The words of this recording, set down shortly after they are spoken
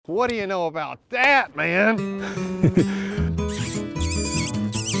What do you know about that, man?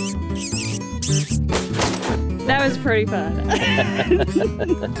 That was pretty fun.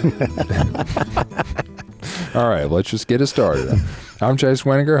 All right, let's just get it started. I'm Chase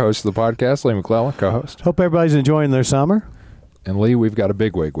Winninger, host of the podcast. Lee McClellan, co-host. Hope everybody's enjoying their summer. And Lee, we've got a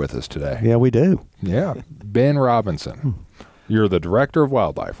bigwig with us today. Yeah, we do. Yeah, Ben Robinson. You're the Director of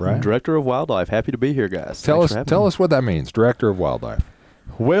Wildlife, right? Director of Wildlife. Happy to be here, guys. Tell us what that means, Director of Wildlife.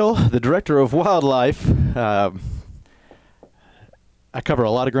 Well, the Director of Wildlife, I cover a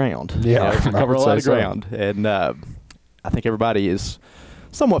lot of ground. Yeah, I cover a lot of so. ground. And I think everybody is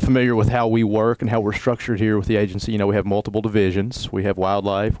somewhat familiar with how we work and how we're structured here with the agency. You know, we have multiple divisions. We have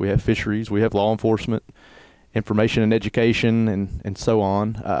wildlife, we have fisheries, we have law enforcement, information and education, and so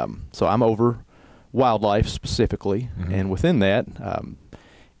on. So I'm over wildlife specifically. Mm-hmm. And within that,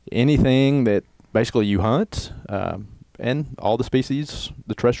 anything that basically you hunt, and all the species,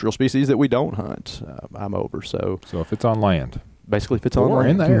 the terrestrial species that we don't hunt, I'm over. So if it's on land. Basically, if it's on Or land.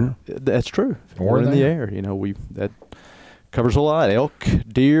 in the air. That's true. Or in the air. You know, that covers a lot. Elk,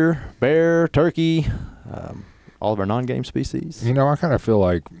 deer, bear, turkey, all of our non-game species. You know, I kind of feel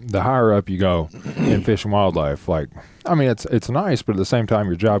like the higher up you go in fish and wildlife, it's nice, but at the same time,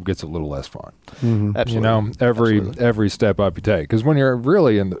 your job gets a little less fun. Mm-hmm. Absolutely. You know, every step up you take. Because when you're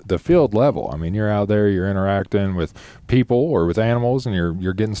really in the field level, I mean, you're out there, you're interacting with people or with animals, and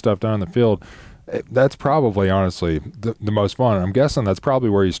you're getting stuff done in the field. That's probably, honestly, the most fun. I'm guessing that's probably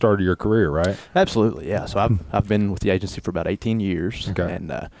where you started your career, right? Absolutely, yeah. So I've been with the agency for about 18 years. Okay.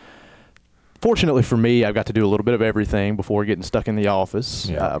 And fortunately for me, I've got to do a little bit of everything before getting stuck in the office.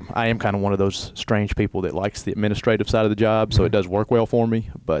 Yeah. I am kind of one of those strange people that likes the administrative side of the job, so it does work well for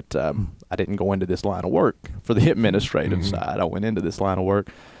me. But I didn't go into this line of work for the administrative side. I went into this line of work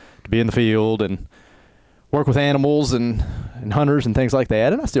to be in the field and work with animals and hunters and things like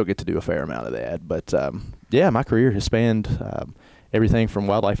that, and I still get to do a fair amount of that. But, my career has spanned everything from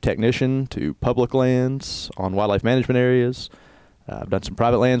wildlife technician to public lands on wildlife management areas. I've done some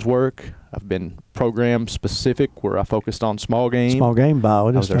private lands work. I've been program specific where I focused on small game. Small game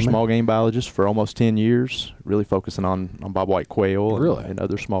biologist. I was their small game biologist for almost 10 years, really focusing on bobwhite quail and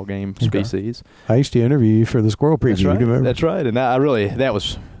other small game species. I used to interview you for the squirrel preview. That's right. Do you remember? That's right. And that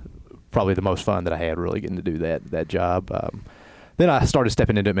was probably the most fun that I had, really getting to do that job. Then I started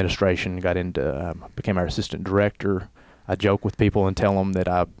stepping into administration, became our assistant director. I joke with people and tell them that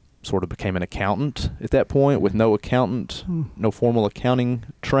I sort of became an accountant at that point with no formal accounting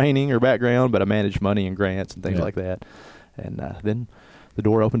training or background, but I managed money and grants and things like that. And then the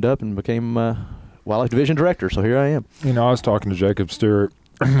door opened up and became wildlife division director. So here I am. You know, I was talking to Jacob Stewart,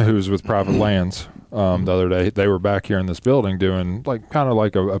 who's with Private Lands, the other day. They were back here in this building doing kind of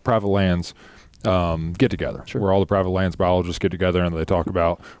like a private lands get together, where all the private lands biologists get together and they talk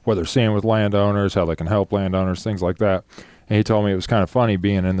about what they're seeing with landowners, how they can help landowners, things like that. And he told me it was kind of funny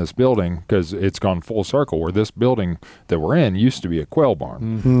being in this building because it's gone full circle, where this building that we're in used to be a quail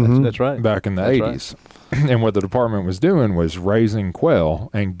barn. Mm-hmm. That's right. Back in the 80s. Right. And what the department was doing was raising quail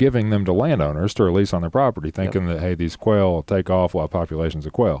and giving them to landowners to release on their property, thinking that, hey, these quail will take off, we'll have populations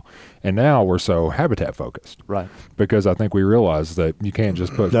of quail. And now we're so habitat focused. Right. Because I think we realized that you can't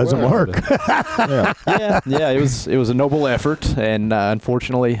just put doesn't work. It was a noble effort, and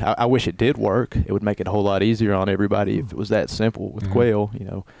unfortunately, I wish it did work. It would make it a whole lot easier on everybody if it was that simple with quail. You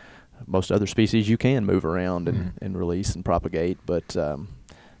know, most other species you can move around and release and propagate, but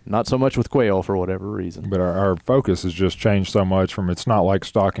not so much with quail for whatever reason. But our focus has just changed so much from, it's not like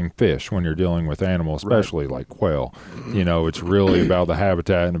stocking fish when you're dealing with animals, especially like quail. You know, it's really about the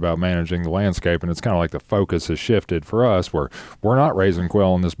habitat and about managing the landscape, and it's kind of like the focus has shifted for us, where we're not raising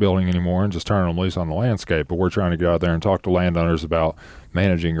quail in this building anymore and just turning them loose on the landscape, but we're trying to go out there and talk to landowners about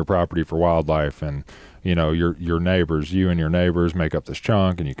managing your property for wildlife. And you know, you and your neighbors make up this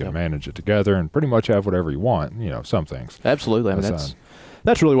chunk, and you can manage it together and pretty much have whatever you want, you know, some things. Absolutely. I mean,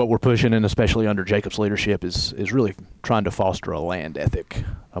 that's really what we're pushing, and especially under Jacob's leadership is really trying to foster a land ethic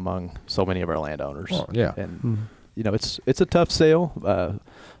among so many of our landowners. Well, yeah. And you know, it's a tough sell.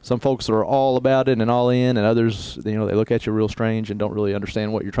 Some folks are all about it and all in, and others, you know, they look at you real strange and don't really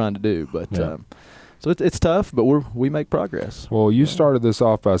understand what you're trying to do. But so it's tough, but we make progress. Well, you started this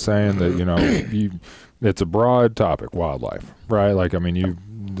off by saying that, you know, it's a broad topic, wildlife, right? Like, I mean, you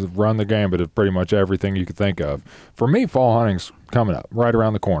run the gambit of pretty much everything you could think of. For me, fall hunting's coming up right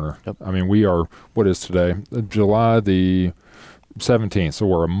around the corner. Yep. I mean, we are, what is today? July the 17th, so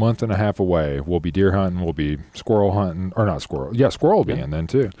we're a month and a half away. We'll be deer hunting, we'll be squirrel hunting, or not squirrel. Yeah, squirrel will be in then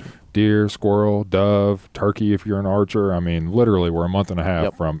too. Deer, squirrel, dove, turkey if you're an archer. I mean, literally we're a month and a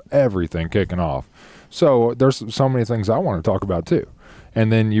half from everything kicking off. So there's so many things I want to talk about too.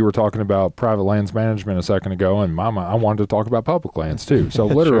 And then you were talking about private lands management a second ago, and I wanted to talk about public lands too. So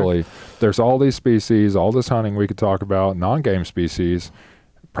literally, there's all these species, all this hunting we could talk about, non-game species,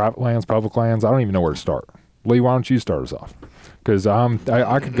 private lands, public lands. I don't even know where to start. Lee, why don't you start us off? Because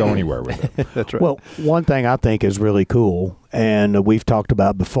I could go anywhere with it. That's right. Well, one thing I think is really cool, and we've talked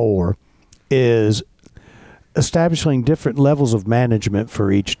about before, is establishing different levels of management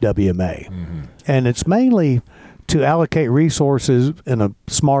for each WMA. Mm-hmm. And it's mainly to allocate resources in a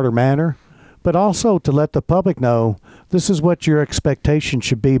smarter manner, but also to let the public know this is what your expectation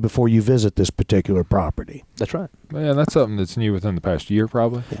should be before you visit this particular property. That's right. Man, that's something that's new within the past year,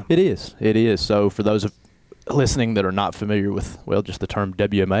 probably. Yeah. It is. It is. So for those of listening that are not familiar with, well, just the term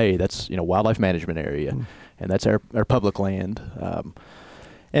WMA, that's, wildlife management area, and that's our public land.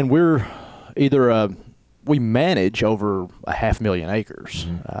 And we're either we manage over 500,000 acres.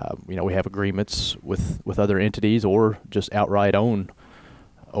 Mm-hmm. We have agreements with other entities or just outright own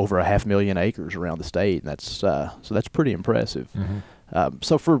over 500,000 acres around the state, and that's so that's pretty impressive. Mm-hmm.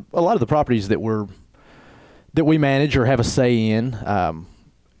 So for a lot of the properties that we manage or have a say in,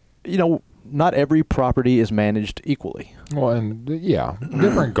 not every property is managed equally. Well, and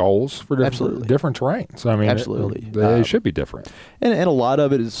different goals for different terrains. I mean, Absolutely. They should be different. And a lot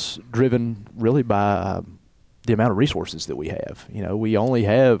of it is driven really by the amount of resources that we have. We only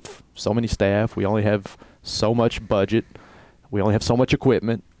have so many staff. We only have so much budget. We only have so much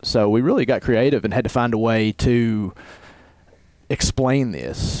equipment. So we really got creative and had to find a way to explain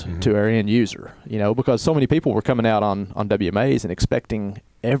this to our end user, because so many people were coming out on WMAs and expecting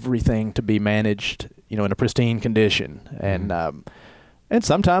everything to be managed, in a pristine condition. And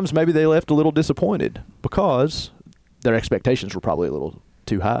sometimes maybe they left a little disappointed because their expectations were probably a little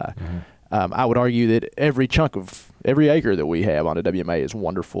too high. I would argue that every acre that we have on a WMA is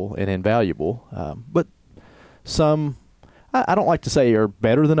wonderful and invaluable. But some, I don't like to say are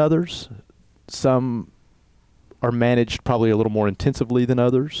better than others. Some are managed probably a little more intensively than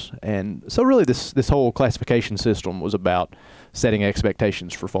others. And so really this whole classification system was about setting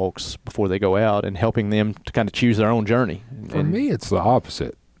expectations for folks before they go out and helping them to kind of choose their own journey. For me, it's the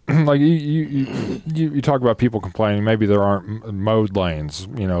opposite. Like you talk about people complaining, maybe there aren't mowed lanes,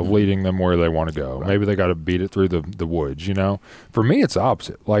 leading them where they want to go. Right. Maybe they got to beat it through the woods, For me, it's the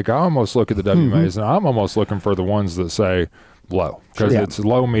opposite. Like I almost look at the WMAs and I'm almost looking for the ones that say low because it's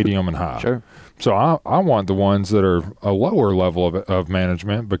low, medium, and high. Sure. So I want the ones that are a lower level of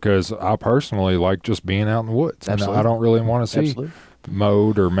management because I personally like just being out in the woods. Absolutely. And I don't really want to see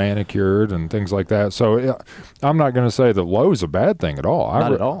mowed or manicured and things like that. So I'm not going to say that low is a bad thing at all.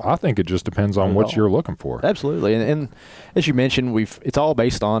 Not at all. I think it just depends on what you're looking for. Absolutely. And as you mentioned, it's all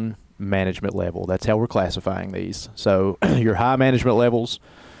based on management level. That's how we're classifying these. So your high management levels,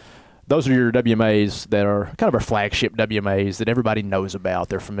 those are your WMAs that are kind of our flagship WMAs that everybody knows about,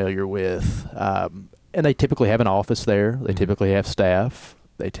 they're familiar with. And they typically have an office there. They typically have staff.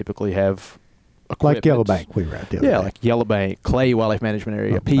 They typically have equipment. Like Yellowbank, we were at the other day. like Yellowbank, Clay Wildlife Management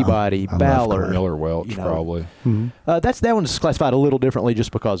Area, Peabody, Ballard. Miller Welch, probably. That one's classified a little differently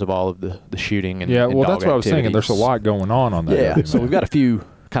just because of all of the shooting and well, and that's dog what I was thinking. activities. There's a lot going on that. Yeah, so we've got a few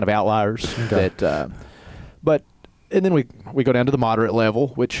kind of outliers and then we go down to the moderate level,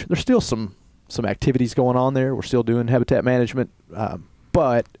 which there's still some activities going on there. We're still doing habitat management,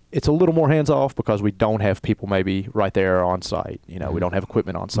 but it's a little more hands-off because we don't have people maybe right there on site. We don't have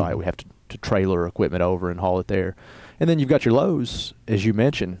equipment on site. We have to trailer equipment over and haul it there. And then you've got your lows, as you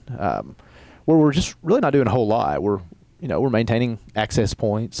mentioned, where we're just really not doing a whole lot. We're maintaining access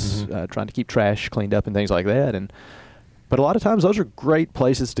points, trying to keep trash cleaned up and things like that. But a lot of times those are great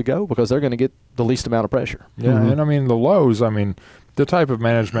places to go because they're going to get the least amount of pressure. Yeah, and the lows, the type of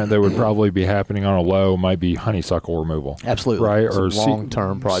management that would probably be happening on a low might be honeysuckle removal. Absolutely. Right? Some or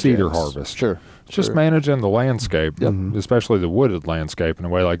long-term projects. Cedar harvest. Sure. Just managing the landscape, especially the wooded landscape in a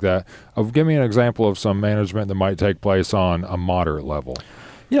way like that. Give me an example of some management that might take place on a moderate level.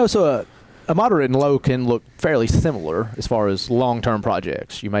 So a moderate and low can look fairly similar as far as long-term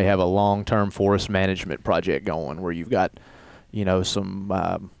projects. You may have a long-term forest management project going where you've got,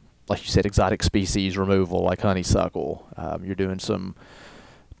 some, like you said, exotic species removal like honeysuckle. You're doing some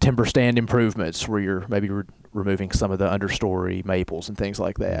timber stand improvements where you're maybe removing some of the understory maples and things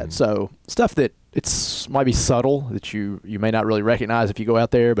like that. So stuff that might be subtle that you may not really recognize if you go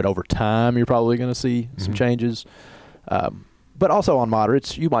out there, but over time you're probably going to see some changes. But also on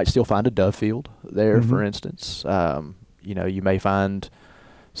moderates, you might still find a dove field there, for instance. You may find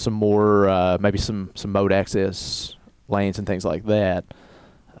some more, maybe some mowed access lanes and things like that.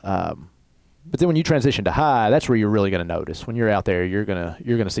 But then when you transition to high, that's where you're really going to notice. When you're out there, you're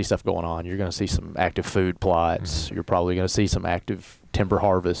gonna see stuff going on. You're going to see some active food plots. You're probably going to see some active timber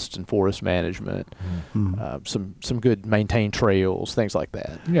harvest and forest management. Some good maintained trails, things like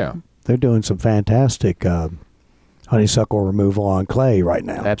that. Yeah. They're doing some fantastic honeysuckle removal on clay right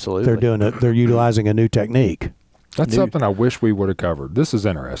now. Absolutely. They're utilizing a new technique. That's something I wish we would have covered. This is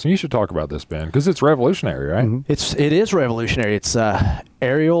interesting. You should talk about this, Ben, because it's revolutionary, right? Mm-hmm. It is revolutionary. It's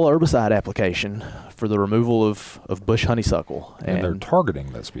aerial herbicide application for the removal of bush honeysuckle. And they're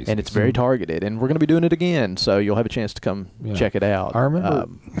targeting that species. And it's very targeted. And we're going to be doing it again, so you'll have a chance to come check it out. I remember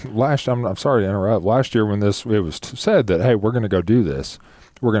I'm sorry to interrupt. Last year when it was said that, hey, we're going to go do this.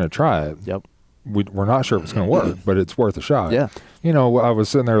 We're going to try it. Yep. We're not sure if it's going to work, but it's worth a shot. Yeah. You know, I was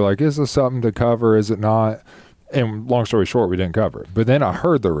sitting there like, is this something to cover? Is it not? And long story short, we didn't cover it. But then I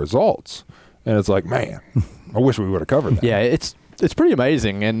heard the results, and it's like, man, I wish we would have covered that. Yeah, it's pretty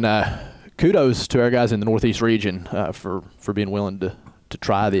amazing. And kudos to our guys in the Northeast region for being willing to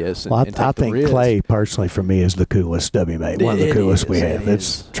try this. And, Well, and I take the think risk. clay, personally, for me, is the coolest WMA. One of the coolest we have.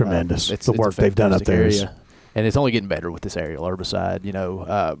 It's tremendous. It's the a work they've done up fantastic there is. area. And it's only getting better with this aerial herbicide, you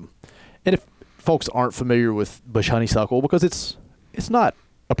know. And if folks aren't familiar with bush honeysuckle, because it's not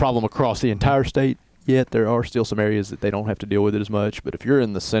a problem across the entire state yet, there are still some areas that they don't have to deal with it as much. But if you're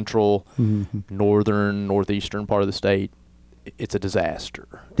in the central, northern, northeastern part of the state, it's a disaster.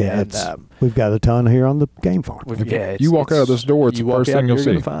 Yeah, and, we've got a ton here on the game farm. You walk out of this door, it's the first thing you'll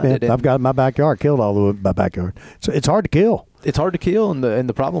see. I've got my backyard killed all the way my backyard. So it's hard to kill. It's hard to kill, and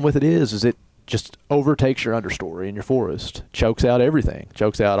the problem with it is it just overtakes your understory in your forest, chokes out everything,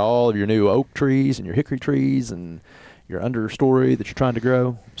 chokes out all of your new oak trees and your hickory trees and your understory that you're trying to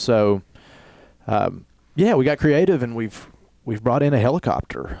grow. So, we got creative, and we've brought in a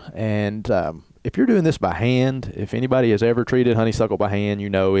helicopter. And if you're doing this by hand, if anybody has ever treated honeysuckle by hand, you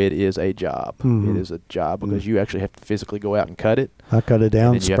know it is a job. It is a job because you actually have to physically go out and cut it. I cut it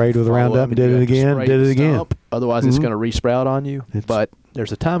down, sprayed with Roundup, and did it again, Otherwise, it's going to resprout on you. But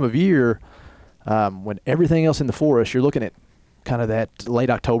there's a time of year when everything else in the forest, you're looking at kind of that late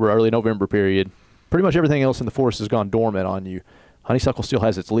October, early November period. Pretty much everything else in the forest has gone dormant on you. Honeysuckle still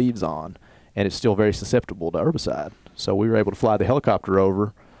has its leaves on, and it's still very susceptible to herbicide. So we were able to fly the helicopter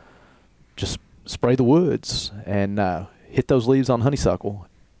over, just spray the woods, and hit those leaves on honeysuckle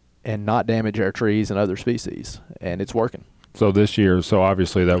and not damage our trees and other species. And it's working. So this year,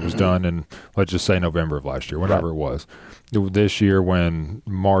 obviously that was done in, let's just say November of last year, whenever it was. This year, when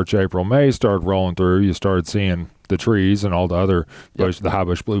March, April, May started rolling through, you started seeing the trees and all the other bush, the high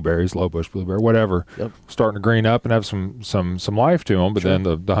bush blueberries, low bush blueberry, whatever, starting to green up and have some life to them. But then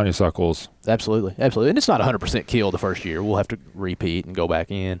the honeysuckles. Absolutely. And it's not 100% kill the first year. We'll have to repeat and go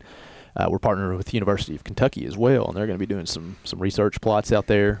back in. We're partnered with the University of Kentucky as well, and they're going to be doing some research plots out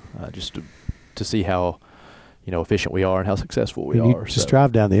there just to see how efficient we are and how successful we are. Just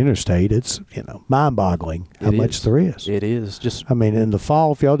drive down the interstate. It's mind-boggling how much there is. It is. In the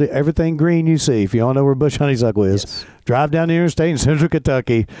fall, if y'all do everything green you see, if y'all know where bush honeysuckle is, drive down the interstate in central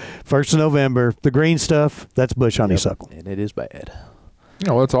Kentucky, 1st of November. The green stuff, that's bush honeysuckle. And it is bad.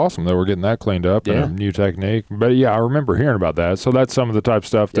 That's awesome that we're getting that cleaned up and a new technique. But I remember hearing about that. So that's some of the type of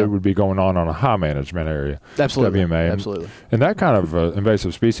stuff that would be going on a high management area. Absolutely. WMA. Absolutely. And that kind of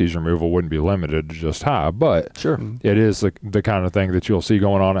invasive species removal wouldn't be limited to just high, but it is the kind of thing that you'll see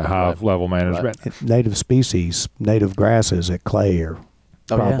going on at high level management. Right. Native species, native grasses at clay are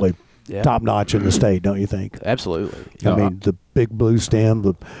probably top notch in the state, don't you think? Absolutely. The big blue stem,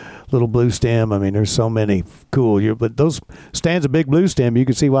 the little blue stem. There's so many cool. But those stands of big blue stem, you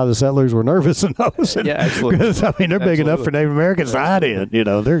can see why the settlers were nervous in those. Absolutely. Because they're big enough for Native Americans to hide in.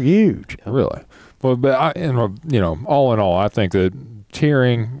 They're huge. Really. Well, but all in all, I think that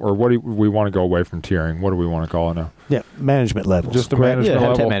tiering, or what do we want to go away from tiering? What do we want to call it now? Yeah, management levels. Just a management level.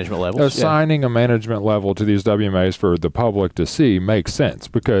 Habitat management levels. Assigning a management level to these WMAs for the public to see makes sense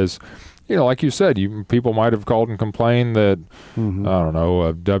because, like you said, people might have called and complained that, I don't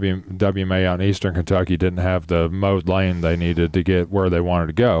know, WMA out in eastern Kentucky didn't have the mowed lane they needed to get where they wanted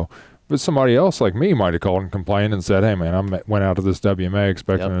to go. But somebody else like me might have called and complained and said, hey, man, I went out to this WMA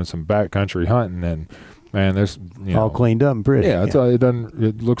expecting some backcountry hunting, and man, there's all cleaned up and pretty. Yeah,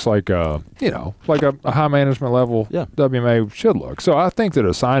 it looks like like a high management level WMA should look. So I think that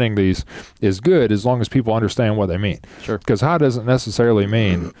assigning these is good as long as people understand what they mean. Sure. Because high doesn't necessarily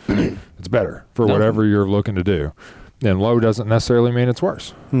mean it's better for whatever you're looking to do. And low doesn't necessarily mean it's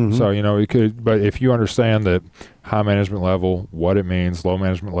worse. So, it could, but if you understand that high management level, what it means, low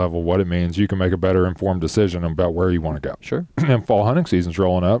management level, what it means, you can make a better informed decision about where you want to go. Sure. And fall hunting season's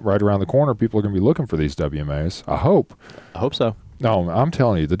rolling up right around the corner. People are going to be looking for these WMAs. I hope so. No, I'm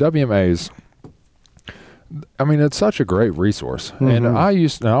telling you, the WMAs, I mean, it's such a great resource. And I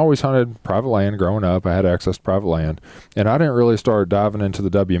always hunted private land growing up. I had access to private land. And I didn't really start diving into the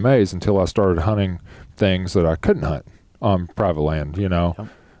WMAs until I started hunting things that I couldn't hunt on private land, you know. Yep.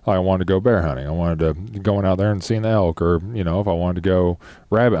 I wanted to go bear hunting. I wanted to going out there and seeing the elk, or, you know, if I wanted to go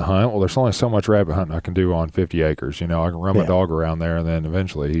rabbit hunt, well, there's only so much rabbit hunting I can do on 50 acres. You know, I can run my dog around there, and then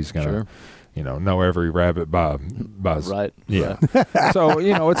eventually he's going to, you know every rabbit by Right. yeah. So,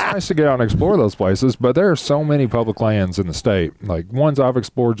 you know, it's nice to get out and explore those places, but there are so many public lands in the state. Like ones I've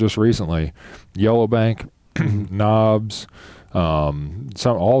explored just recently, Yellowbank, Knobs,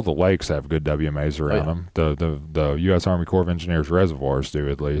 all the lakes have good WMAs around them. The U.S. Army Corps of Engineers reservoirs do,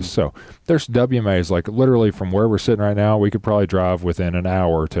 at least. So there's WMAs, like literally from where we're sitting right now, we could probably drive within an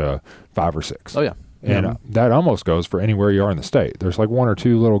hour to 5 or 6. Oh, yeah. And that almost goes for anywhere you are in the state. There's like 1 or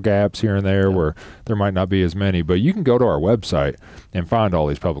 2 little gaps here and there where there might not be as many, but you can go to our website and find all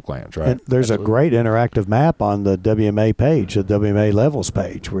these public lands, right? And there's a great interactive map on the WMA page, the WMA levels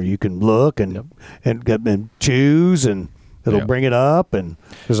page, where you can look and choose, and it'll bring it up. And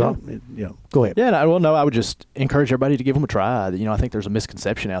go ahead. Yeah, and I would just encourage everybody to give them a try. You know, I think there's a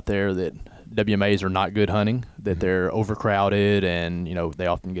misconception out there that WMAs are not good hunting, that they're overcrowded, and, you know, they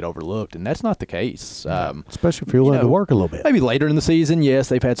often get overlooked, and that's not the case. Especially if you're willing to work a little bit. Maybe later in the season, yes,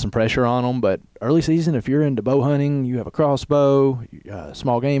 they've had some pressure on them, but early season, if you're into bow hunting, you have a crossbow,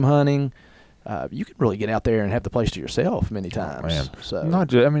 small game hunting, you can really get out there and have the place to yourself many times. Man. So Not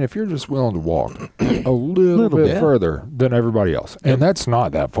just, I mean, if you're just willing to walk a little bit further than everybody else, and that's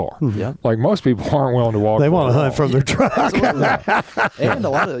not that far. Yeah. Like most people aren't willing to walk. They want to hunt from their truck. And a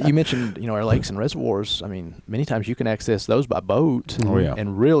lot of, you mentioned, you know, our lakes and reservoirs. I mean, many times you can access those by boat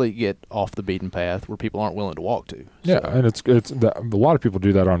and really get off the beaten path where people aren't willing to walk to. Yeah, and a lot of people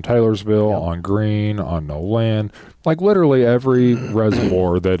do that on Taylorsville, on Green, on Nolan. Like literally every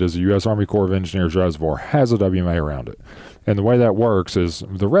reservoir that is a U.S. Army Corps of Engineers reservoir has a WMA around it. And the way that works is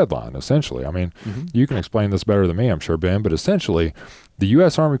the red line, essentially. I mean, you can explain this better than me, I'm sure, Ben, but essentially the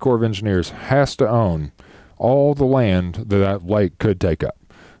U.S. Army Corps of Engineers has to own all the land that lake could take up.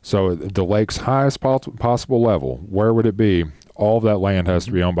 So the lake's highest possible level, where would it be? All of that land has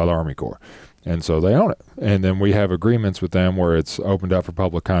to be owned by the Army Corps. And so they own it. And then we have agreements with them where it's opened up for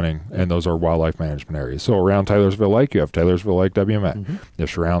public hunting, and those are wildlife management areas. So around Taylorsville Lake, you have Taylorsville Lake WMA. It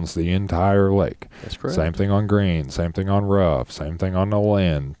surrounds the entire lake. That's correct. Same thing on Green, same thing on Rough, same thing on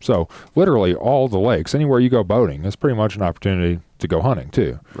Nolan. So literally all the lakes, anywhere you go boating, is pretty much an opportunity to go hunting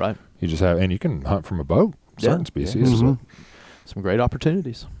too. Right. You just have, and you can hunt from a boat, certain species. So some great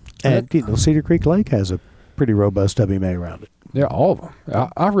opportunities. And Cedar Creek Lake has a pretty robust WMA around it. Yeah, all of them.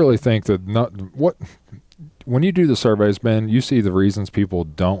 I really think that when you do the surveys, Ben, you see the reasons people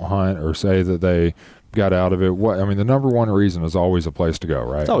don't hunt or say that they got out of it. The number one reason is always a place to go,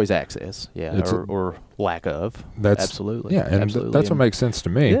 right? It's always access, or lack of. Absolutely. Yeah, and absolutely. That's what makes sense to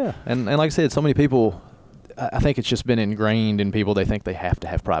me. Yeah, and like I said, so many people, I think it's just been ingrained in people. They think they have to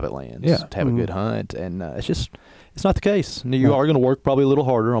have private lands to have a good hunt, and it's not the case. You are going to work probably a little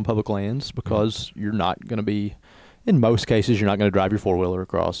harder on public lands because you're not going to be, in most cases, you're not going to drive your four-wheeler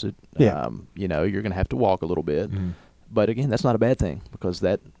across it. Yeah. You're going to have to walk a little bit. But again, that's not a bad thing, because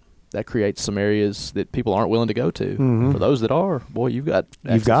that creates some areas that people aren't willing to go to. For those that are, boy, you've got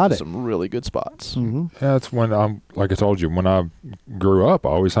some really good spots. Yeah, that's when like I told you, when I grew up, I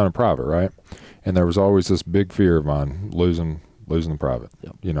always hunted private, right? And there was always this big fear of mine, losing the private.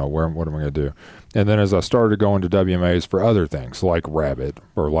 Yep. You know, what am I going to do? And then as I started going to WMAs for other things like rabbit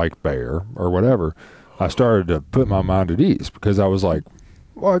or like bear or whatever, I started to put my mind at ease, because I was like,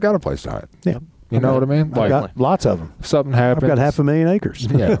 well, I got a place to hunt. Yeah. You know what I mean? I've got lots of them. Something happens. I've got 500,000 acres.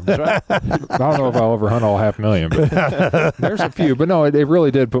 Yeah. I don't know if I'll ever hunt all 500,000, but there's a few. But no, it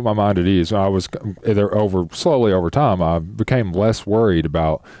really did put my mind at ease. I was slowly over time, I became less worried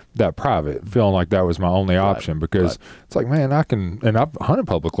about that private, feeling like that was my only option, because it's like, man, and I've hunted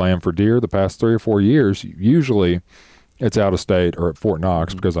public land for deer the past 3 or 4 years. Usually it's out of state or at Fort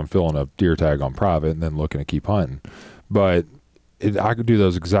Knox, because I'm filling a deer tag on private and then looking to keep hunting. But I could do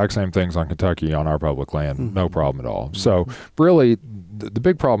those exact same things on Kentucky on our public land, no problem at all. So really, the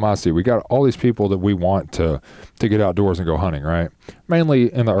big problem I see, we got all these people that we want to get outdoors and go hunting, right?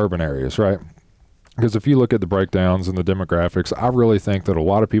 Mainly in the urban areas, right? Because if you look at the breakdowns and the demographics, I really think that a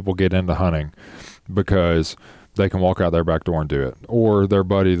lot of people get into hunting because they can walk out their back door and do it. Or their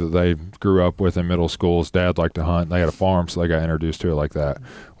buddy that they grew up with in middle school, his dad liked to hunt, and they had a farm, so they got introduced to it like that.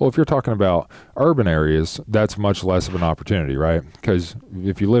 Well, if you're talking about urban areas, that's much less of an opportunity, right? Because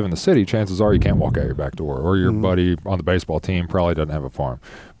if you live in the city, chances are you can't walk out your back door, or your buddy on the baseball team probably doesn't have a farm.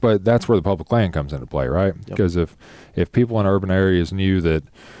 But that's where the public land comes into play, right? Because if people in urban areas knew that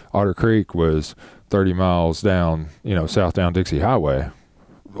Otter Creek was 30 miles down, south down Dixie Highway.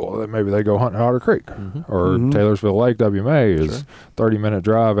 Well, then maybe they go hunting at Otter Creek or Taylorsville Lake. WMA is 30-minute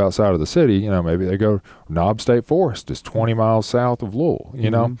drive outside of the city. Maybe they go Knob State Forest is 20 miles south of Louisville,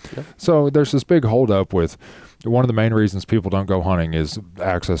 Yep. So there's this big holdup with one of the main reasons people don't go hunting is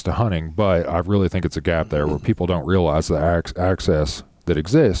access to hunting, but I really think it's a gap there where people don't realize the access that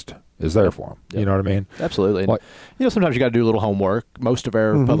exists is there for them. Yep. You know what I mean? Absolutely. And, sometimes you got to do a little homework. Most of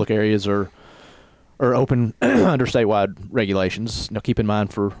our public areas are open under statewide regulations. Now, keep in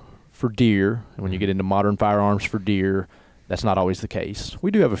mind for deer, and when you get into modern firearms for deer, that's not always the case.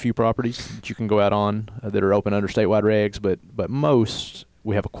 We do have a few properties that you can go out on that are open under statewide regs, but most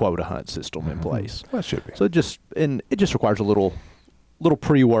we have a quota hunt system in place. That should be. So it just requires a little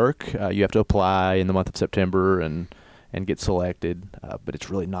pre-work. You have to apply in the month of September and get selected, but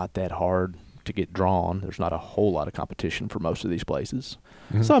it's really not that hard to get drawn. There's not a whole lot of competition for most of these places.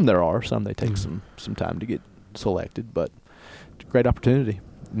 Some there are. Some they take some time to get selected, but it's a great opportunity.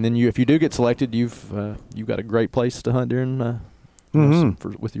 And then if you do get selected, you've got a great place to hunt during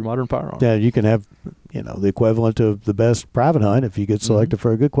with your modern firearm. Yeah, you can have the equivalent of the best private hunt if you get selected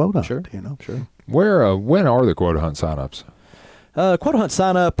for a good quota hunt. Sure. Sure. When are the quota hunt signups? Quota hunt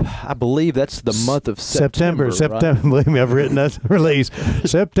sign up, I believe that's the month of September. September. Believe me, I've written that release.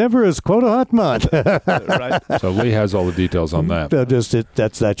 September is quota hunt month. Right. So Lee has all the details on that.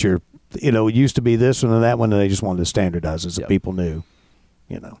 That's your. It used to be this one and that one, and they just wanted to standardize it so people knew.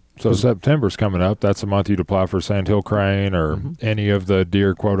 So September's coming up. That's the month you'd apply for sandhill crane or any of the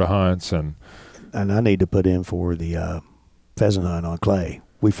deer quota hunts, and I need to put in for the pheasant hunt on clay.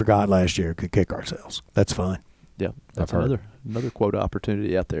 We forgot last year, could kick ourselves. That's fine. Yeah, that's I've heard. another quota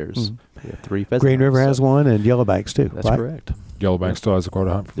opportunity out there. Is we have 3 pheasant Green River hunts, has one, and Yellowbanks too. That's right? correct. Yellowbank still has a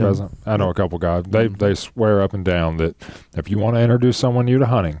quota hunt for pheasant. I know a couple guys. They swear up and down that if you want to introduce someone new to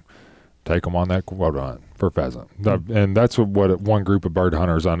hunting, take them on that quota hunt for pheasant. And that's what one group of bird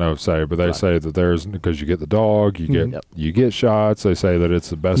hunters I know say. But they say that there's because you get the dog, you get shots. They say that it's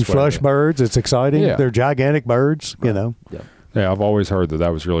the best. You flush birds. It's exciting. Yeah. They're gigantic birds. Yep. Yeah, I've always heard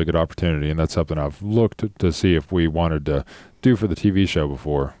that was a really good opportunity, and that's something I've looked to see if we wanted to do for the TV show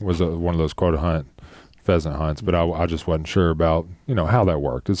before, was one of those quota hunt pheasant hunts, but I just wasn't sure about, how that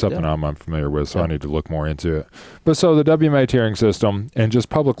worked. It's something I'm unfamiliar with, so I need to look more into it. But so the WMA tiering system and just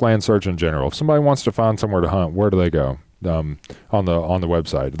public land search in general, if somebody wants to find somewhere to hunt, where do they go? On the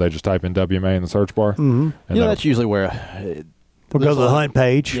website, do they just type in WMA in the search bar? Mm-hmm. And that's usually where... We'll go to the hunt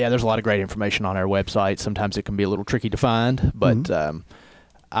page. Yeah, there's a lot of great information on our website. Sometimes it can be a little tricky to find, but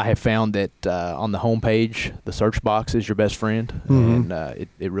I have found that on the home page, the search box is your best friend, and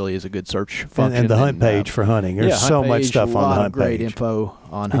it really is a good search function. And the hunt page for hunting. There's so much stuff on the hunt great page. Info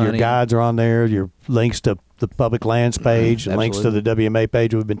on and hunting. Your guides are on there, your links to the public lands page, and links to the WMA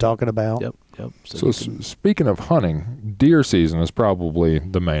page we've been talking about. Yep. So speaking of hunting, deer season is probably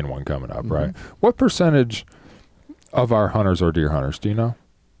the main one coming up, right? What percentage of our hunters are deer hunters? Do you know?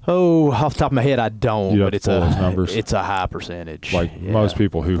 Oh, off the top of my head, I don't. You'd but have to pull those numbers. It's a high percentage. Most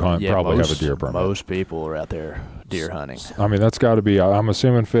people who hunt probably have a deer permit. Most people are out there deer hunting. I mean, that's got to be. I'm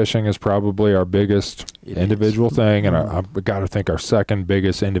assuming fishing is probably our biggest individual thing, and I've got to think our second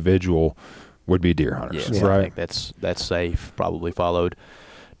biggest individual would be deer hunters. Yes, right? I think that's safe. Probably followed.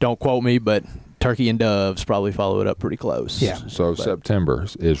 Don't quote me, but turkey and doves probably follow it up pretty close. Yeah. So September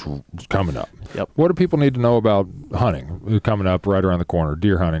is coming up. Yep. What do people need to know about hunting coming up right around the corner?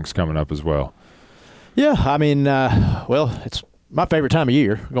 Deer hunting's coming up as well. Yeah, I mean, it's my favorite time of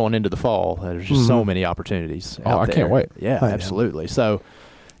year going into the fall. There's just so many opportunities out there. I can't wait. Yeah, absolutely. So,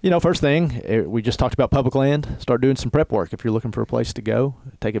 first thing, we just talked about public land. Start doing some prep work. If you're looking for a place to go,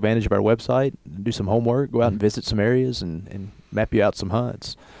 take advantage of our website, do some homework, go out and visit some areas and map you out some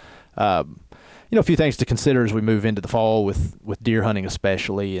hunts. A few things to consider as we move into the fall with deer hunting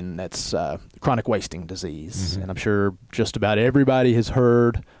especially, and that's chronic wasting disease. And I'm sure just about everybody has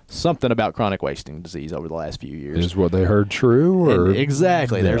heard something about chronic wasting disease over the last few years. Is what they heard true? Or?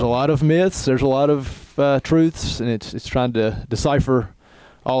 Exactly. Yeah. There's a lot of myths. There's a lot of truths, and it's trying to decipher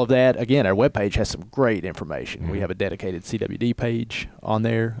all of that. Again, our webpage has some great information. We have a dedicated CWD page on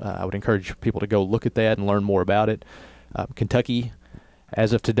there. I would encourage people to go look at that and learn more about it. Kentucky,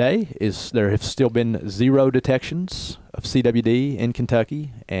 as of today, there have still been 0 detections of CWD in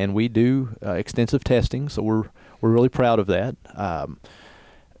Kentucky, and we do extensive testing, so we're really proud of that.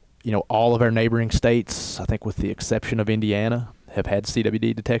 All of our neighboring states, I think with the exception of Indiana, have had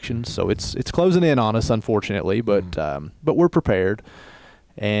CWD detections, so it's closing in on us, unfortunately, but we're prepared.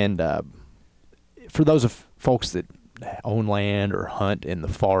 And for those of folks that own land or hunt in the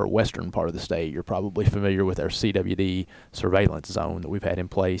far western part of the state, you're probably familiar with our CWD surveillance zone that we've had in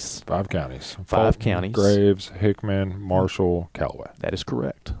place. 5 counties. Five Fulton, counties. Graves, Hickman, Marshall, Callaway. That is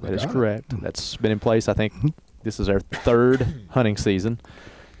correct. That is Got it. correct. That's been in place. I think this is our 3rd hunting season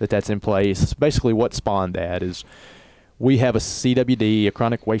that's in place. Basically what spawned that is we have a CWD, a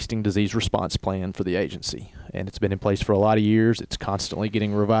chronic wasting disease response plan for the agency, and it's been in place for a lot of years. It's constantly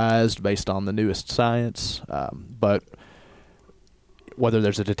getting revised based on the newest science, but whether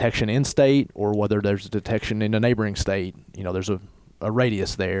there's a detection in state or whether there's a detection in a neighboring state, there's a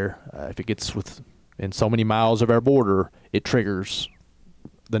radius there. If it gets within so many miles of our border, it triggers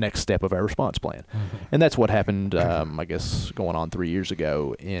the next step of our response plan. And that's what happened, I guess, going on 3 years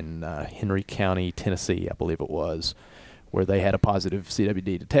ago in Henry County, Tennessee, I believe it was, where they had a positive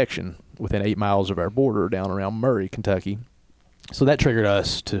CWD detection within 8 miles of our border down around Murray, Kentucky. So that triggered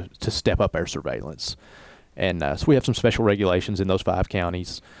us to step up our surveillance. And so we have some special regulations in those 5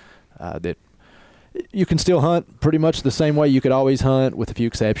 counties that you can still hunt pretty much the same way you could always hunt, with a few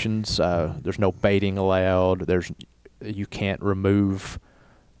exceptions. There's no baiting allowed. You can't remove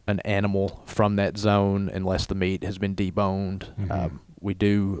an animal from that zone unless the meat has been deboned. We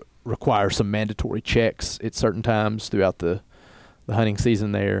do require some mandatory checks at certain times throughout the hunting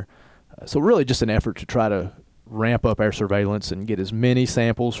season there. So really just an effort to try to ramp up our surveillance and get as many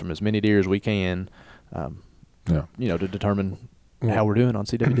samples from as many deer as we can, to determine how we're doing on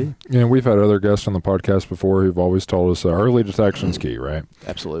CWD. Yeah, we've had other guests on the podcast before who've always told us early detection's key, right?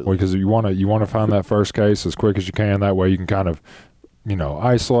 Absolutely. Because you want to find that first case as quick as you can. That way you can kind of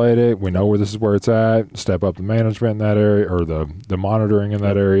isolate it. We know this is where it's at. Step up the management in that area, or the monitoring in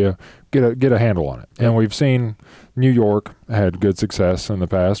that area. Get a handle on it. And we've seen New York had good success in the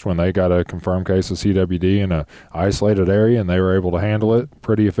past when they got a confirmed case of CWD in a isolated area, and they were able to handle it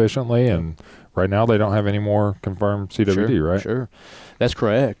pretty efficiently. And right now they don't have any more confirmed CWD, right? Sure, that's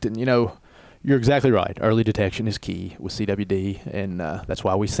correct. And you're exactly right. Early detection is key with CWD, and that's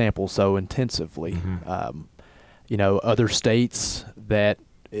why we sample so intensively. Other states that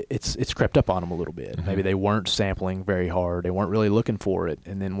it's crept up on them a little bit. Maybe they weren't sampling very hard. They weren't really looking for it.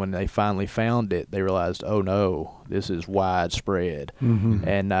 And then when they finally found it, they realized, oh no, this is widespread.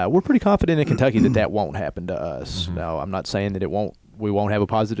 And we're pretty confident in Kentucky that won't happen to us. Now, I'm not saying that we won't have a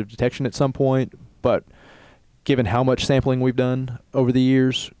positive detection at some point, but given how much sampling we've done over the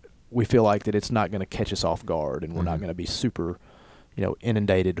years, we feel like that it's not going to catch us off guard, and we're not going to be super,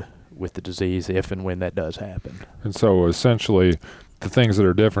 inundated with the disease if and when that does happen. And so essentially the things that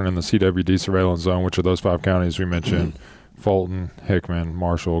are different in the CWD surveillance zone, which are those 5 counties we mentioned, Fulton, Hickman,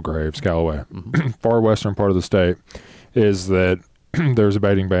 Marshall, Graves, Callaway, far western part of the state, is that there's a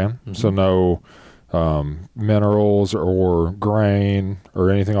baiting ban. So no minerals or grain or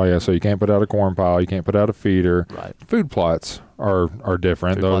anything like that. So you can't put out a corn pile, you can't put out a feeder. Right. Food plots are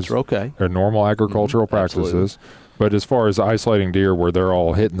different. Food Those plots are okay. are normal agricultural practices. Absolutely. But as far as isolating deer where they're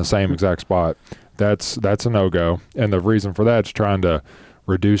all hitting the same exact spot, that's a no-go. And the reason for that is trying to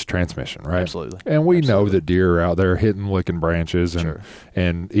reduce transmission, right? Absolutely. And we know that deer are out there licking branches Sure.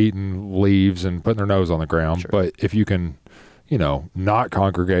 and eating leaves and putting their nose on the ground. Sure. But if you can, not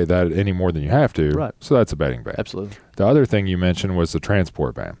congregate that any more than you have to, Right. so that's a baiting ban. Absolutely. The other thing you mentioned was the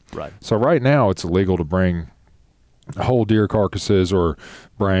transport ban. Right. So right now it's illegal to bring whole deer carcasses or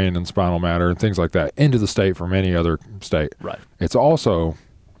brain and spinal matter and things like that into the state from any other state. Right. It's also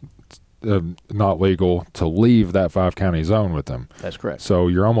not legal to leave that 5 county zone with them. That's correct. So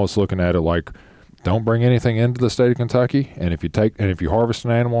you're almost looking at it like, don't bring anything into the state of Kentucky, and if you harvest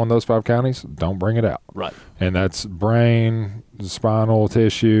an animal in those 5 counties, don't bring it out. Right. And that's brain, spinal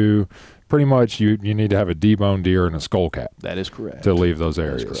tissue. Pretty much you need to have a deboned deer and a skull cap That is correct. to leave those That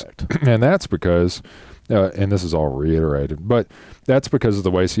areas. is correct. And that's because, and this is all reiterated, but that's because of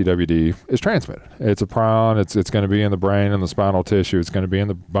the way CWD is transmitted. It's a prion. It's going to be in the brain and the spinal tissue. It's going to be in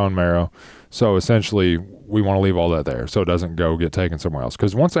the bone marrow. So essentially, we want to leave all that there so it doesn't go get taken somewhere else.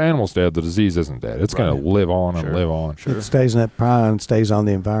 Because once the animal's dead, the disease isn't dead. It's going to live on and live on. It stays in that prion, stays on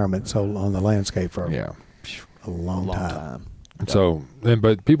the environment, so on the landscape for Yeah. a long time. So,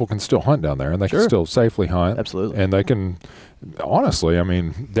 but people can still hunt down there, and they can still safely hunt. Absolutely. And they can, honestly, I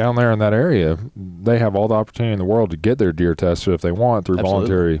mean, down there in that area, they have all the opportunity in the world to get their deer tested if they want through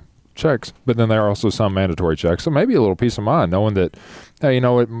voluntary checks. But then there are also some mandatory checks. So maybe a little peace of mind knowing that, hey,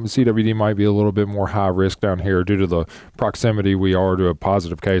 CWD might be a little bit more high risk down here due to the proximity we are to a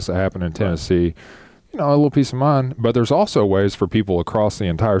positive case that happened in Tennessee. A little peace of mind. But there's also ways for people across the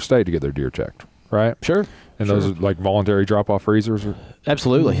entire state to get their deer checked, right? Sure. And those are like voluntary drop-off freezers?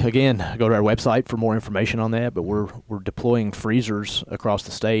 Absolutely. Again, go to our website for more information on that, but we're deploying freezers across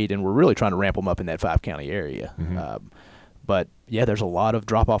the state, and we're really trying to ramp them up in that 5-county area. But, yeah, there's a lot of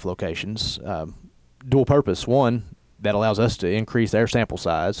drop-off locations. Dual purpose. One, that allows us to increase their sample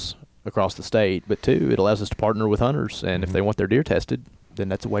size across the state, but two, it allows us to partner with hunters, and if they want their deer tested, then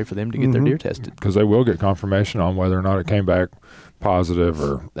that's a way for them to get their deer tested. Because they will get confirmation on whether or not it came back positive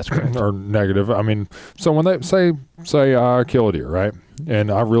or that's correct. or negative. I mean, so when they say I kill a deer, right? And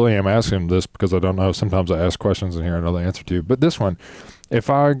I really am asking this because I don't know. Sometimes I ask questions in here I know the answer to. But this one, if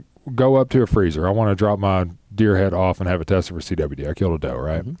I go up to a freezer, I want to drop my deer head off and have it tested for CWD. I killed a doe,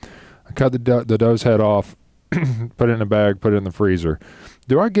 right? I cut the doe's head off, put it in a bag, put it in the freezer.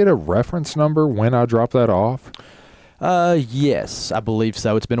 Do I get a reference number when I drop that off? Yes, I believe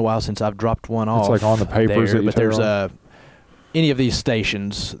so. It's been a while since I've dropped one off. It's like on the papers there, that you but there's off? Any of these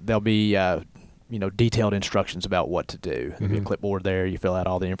stations, there'll be detailed instructions about what to do. There'll be a clipboard there. You fill out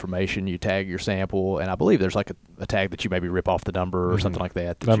all the information. You tag your sample, and I believe there's like a tag that you maybe rip off the number or something like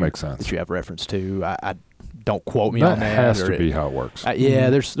that. That makes sense. That you have reference to. I don't quote me on that. That has to be how it works. Yeah,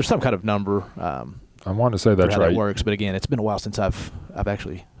 there's some kind of number. I want to say that's how right. That works, but again, it's been a while since I've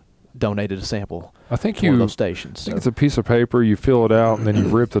actually donated a sample. I think to one of those stations. I think it's a piece of paper. You fill it out, and then you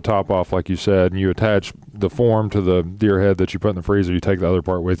rip the top off, like you said, and you attach the form to the deer head that you put in the freezer. You take the other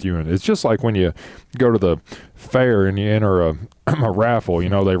part with you, and it's just like when you go to the fair and you enter a raffle. You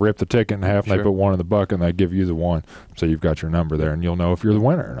know, they rip the ticket in half, and they put one in the bucket, and they give you the one, so you've got your number there, and you'll know if you're the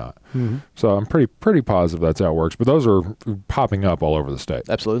winner or not. So I'm pretty positive that's how it works. But those are popping up all over the state.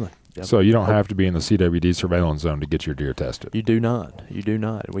 Absolutely. Yep. So you don't have to be in the CWD surveillance zone to get your deer tested. You do not. You do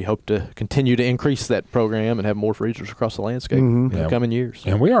not. We hope to continue to increase that program and have more freezers across the landscape in the coming years.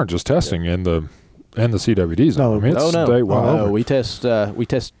 And we aren't just testing in the CWD zone. No. I mean, it's statewide. No, we test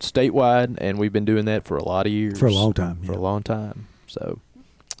statewide, and we've been doing that for a lot of years. For a long time. For a long time. So,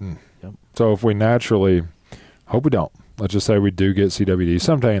 So if we naturally, hope we don't. Let's just say we do get CWD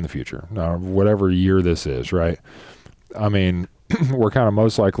someday in the future, whatever year this is, right? I mean, we're kind of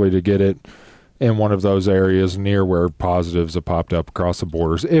most likely to get it in one of those areas near where positives have popped up across the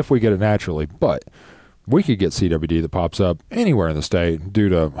borders if we get it naturally. But we could get CWD that pops up anywhere in the state due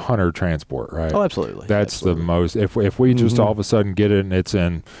to hunter transport, right? Oh, absolutely. That's the most. If we just all of a sudden get it and it's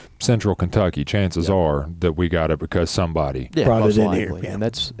in central Kentucky, chances are that we got it because somebody brought it in likely. here. And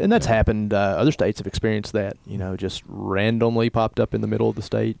that's happened. Other states have experienced that. Just randomly popped up in the middle of the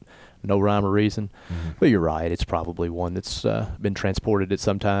state. No rhyme or reason. But you're right. It's probably one that's been transported at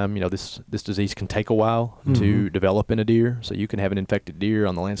some time. This disease can take a while to develop in a deer. So you can have an infected deer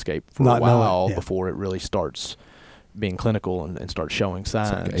on the landscape for a while before it really starts being clinical and starts showing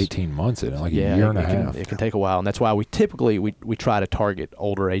signs. It's like 18 months in it, like a year and a half. It can take a while. And that's why we typically we try to target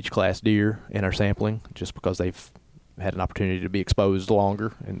older age class deer in our sampling, just because they've had an opportunity to be exposed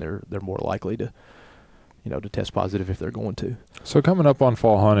longer, and they're more likely to to test positive if they're going to. So coming up on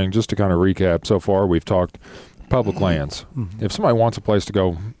fall hunting, just to kind of recap, so far we've talked public lands. If somebody wants a place to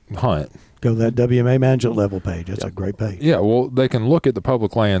go hunt, go to that WMA management level page. That's a great page. Yeah, well, they can look at the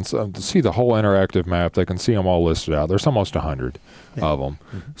public lands to see the whole interactive map. They can see them all listed out. There's almost 100 of them.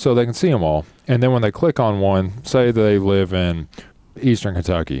 So they can see them all. And then when they click on one, say they live in Eastern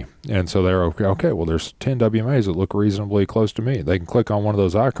Kentucky, and so they're okay, well, there's 10 WMAs that look reasonably close to me. They can click on one of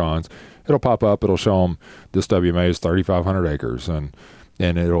those icons. It'll pop up. It'll show them this WMA is 3,500 acres, and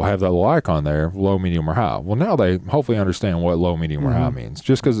it'll have that little icon there, low, medium, or high. Well, now they hopefully understand what low, medium, or high means.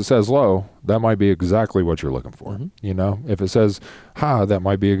 Just because it says low, that might be exactly what you're looking for. If it says high, that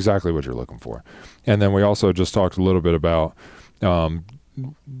might be exactly what you're looking for. And then we also just talked a little bit about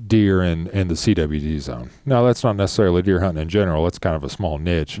deer in the CWD zone. Now, that's not necessarily deer hunting in general. It's kind of a small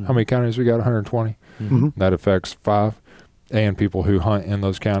niche. How many counties we got? 120? That affects 5. And people who hunt in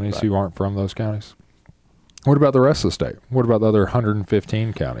those counties who aren't from those counties. What about the rest of the state? What about the other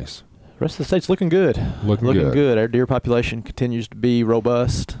 115 counties? The rest of the state's looking good. Looking good. Our deer population continues to be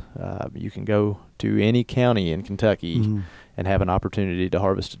robust. You can go to any county in Kentucky and have an opportunity to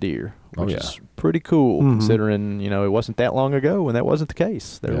harvest a deer, which is pretty cool considering, it wasn't that long ago when that wasn't the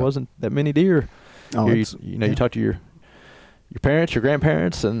case. There wasn't that many deer. You talk to your parents, your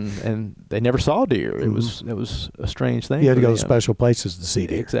grandparents, and they never saw deer. It was a strange thing. You had to go to special places to see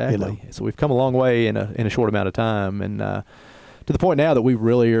deer. Exactly. So we've come a long way in a short amount of time, and to the point now that we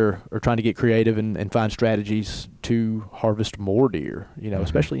really are trying to get creative and find strategies to harvest more deer.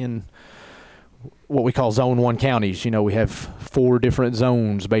 Especially in what we call zone 1 counties. We have 4 different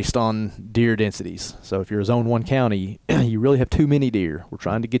zones based on deer densities. So if you're a zone 1 county, you really have too many deer. We're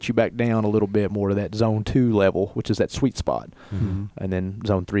trying to get you back down a little bit more to that zone 2 level, which is that sweet spot. Mm-hmm. And then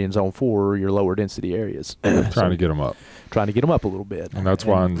zone 3 and zone 4 are your lower density areas. Trying to get them up. Trying to get them up a little bit. And that's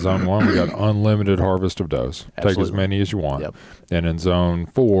why in zone 1 we got unlimited harvest of does. Take as Absolutely. many as you want. Yep. And in zone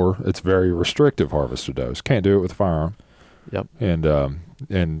 4, it's very restrictive harvest of does. Can't do it with a firearm. Yep.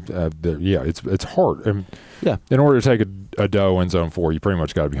 It's hard. And Yeah. in order to take a doe in zone 4, you pretty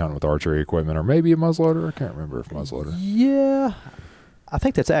much got to be hunting with archery equipment or maybe a muzzleloader. I can't remember if muzzleloader. Yeah, I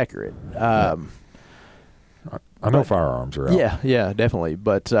think that's accurate. I know firearms are out. Yeah, definitely.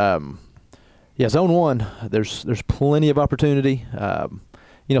 But zone 1, there's plenty of opportunity.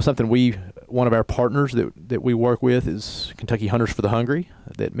 Something one of our partners that we work with is Kentucky Hunters for the Hungry,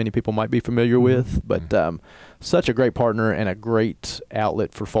 that many people might be familiar with. But such a great partner and a great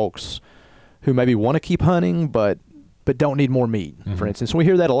outlet for folks who maybe want to keep hunting, but don't need more meat. For instance, we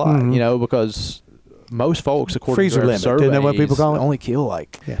hear that a lot. Because most folks, according Freezer to our limit. surveys, Isn't that what people call it? only kill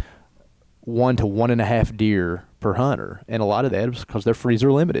like 1 to 1.5 deer per hunter, and a lot of that is because they're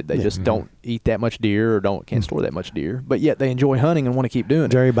freezer limited. They just don't eat that much deer or can't store that much deer, but yet they enjoy hunting and want to keep doing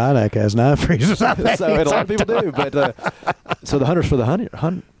it. Jerry Bydak has 9 freezers. I think. So and a lot of people do, but so the Hunters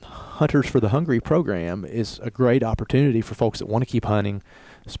for the Hungry program is a great opportunity for folks that want to keep hunting,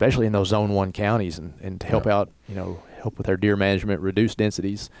 especially in those zone 1 counties, and to help out, help with their deer management, reduce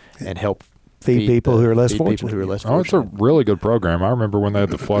densities, and help feed people who are less fortunate. Oh, it's a really good program. I remember when they had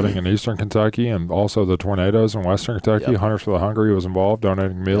the flooding in eastern Kentucky and also the tornadoes in western Kentucky. Yep. Hunters for the Hungry was involved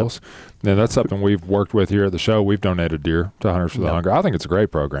donating meals. And that's something we've worked with here at the show. We've donated deer to Hunters for the Hungry. I think it's a great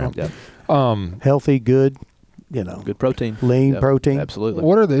program. Yep. Healthy, good, good protein, lean protein. Absolutely.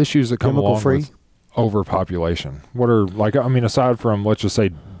 What are the issues that come along Chemical-free? with overpopulation? What are, aside from, let's just say,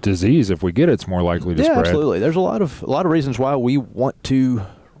 disease, if we get it, it's more likely to spread. Absolutely. There's a lot of reasons why we want to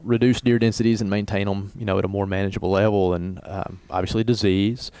reduce deer densities and maintain them, at a more manageable level, and obviously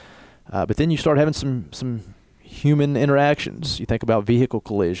disease. But then you start having some human interactions. You think about vehicle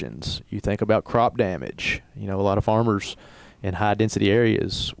collisions. You think about crop damage. A lot of farmers in high density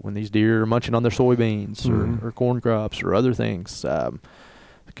areas, when these deer are munching on their soybeans or corn crops or other things,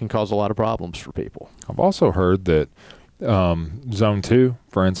 it can cause a lot of problems for people. I've also heard that zone 2,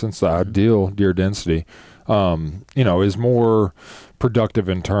 for instance, the ideal deer density, is more productive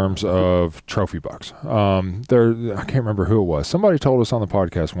in terms of trophy bucks. I can't remember who it was. Somebody told us on the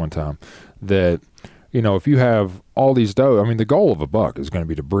podcast one time that, if you have all these doe, the goal of a buck is going to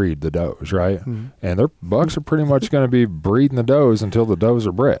be to breed the does, right? And their bucks are pretty much going to be breeding the does until the does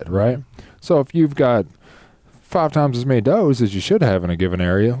are bred, right? So if you've got 5 times as many does as you should have in a given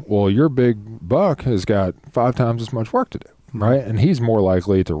area, well, your big buck has got 5 times as much work to do. Right, and he's more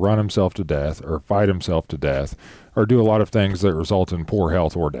likely to run himself to death or fight himself to death or do a lot of things that result in poor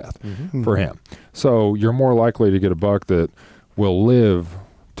health or death for him. So you're more likely to get a buck that will live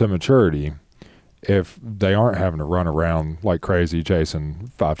to maturity if they aren't having to run around like crazy chasing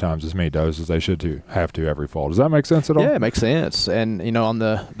 5 times as many does as they have to every fall. Does that make sense at all? Yeah, it makes sense. And, on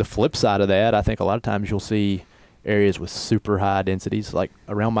the flip side of that, I think a lot of times you'll see areas with super high densities, like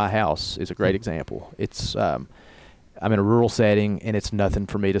around my house is a great example. It's I'm in a rural setting, and it's nothing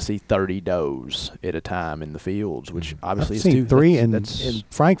for me to see 30 does at a time in the fields, which obviously I've is seen 3 in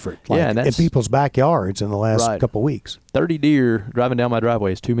Frankfort, and in people's backyards in the last couple weeks. 30 deer driving down my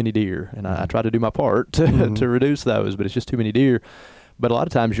driveway is too many deer, and I try to do my part to reduce those, but it's just too many deer. But a lot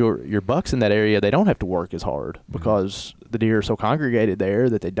of times your bucks in that area, they don't have to work as hard because the deer are so congregated there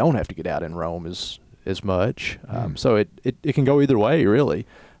that they don't have to get out and roam as much. So it can go either way, really.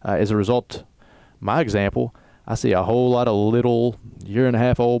 As a result, my example, I see a whole lot of little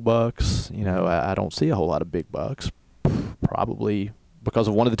 1.5-year-old bucks. I don't see a whole lot of big bucks, probably because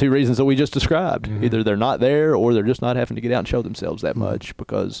of one of the 2 reasons that we just described. Either they're not there or they're just not having to get out and show themselves that much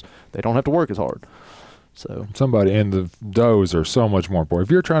because they don't have to work as hard. So and the does are so much more important.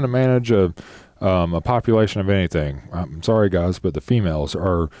 If you're trying to manage a population of anything, I'm sorry guys, but the females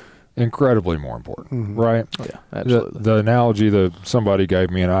are incredibly more important, right? Oh, yeah, absolutely. The analogy that somebody gave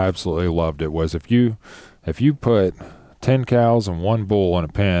me, and I absolutely loved it, was if you put 10 cows and 1 bull in a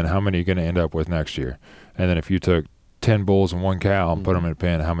pen, how many are you going to end up with next year? And then if you took 10 bulls and 1 cow and put them in a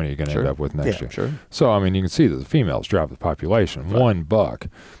pen, how many are you going to end up with next year? Sure. So, you can see that the females drive the population. Right. 1 buck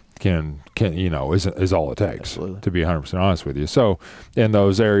can is all it takes, to be 100% honest with you. So in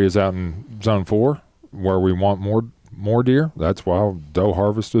those areas out in zone 4 where we want more deer, that's why doe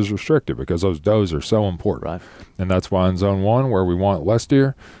harvest is restricted, because those does are so important. Right. And that's why in zone 1 where we want less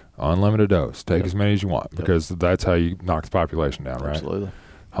deer, unlimited does. Take as many as you want, because that's how you knock the population down, right? Absolutely.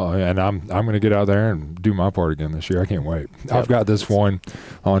 And I'm going to get out there and do my part again this year. I can't wait. Yep. I've got this one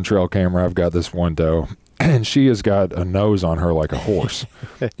on trail camera. I've got this one doe, and she has got a nose on her like a horse.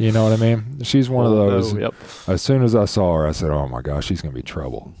 You know what I mean? She's one of those. Yep. As soon as I saw her, I said, "Oh my gosh, she's going to be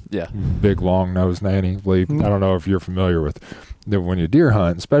trouble." Yeah. Big long nose nanny. Lee, I don't know if you're familiar with that. When you deer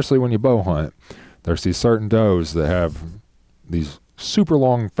hunt, especially when you bow hunt, there's these certain does that have these super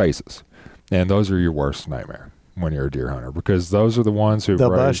long faces, and those are your worst nightmare when you're a deer hunter, because those are the ones who've They'll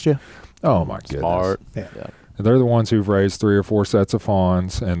raised, bust you. oh my goodness. Smart. Yeah. They're the ones who've raised 3 or 4 sets of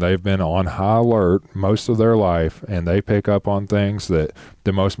fawns, and they've been on high alert most of their life, and they pick up on things that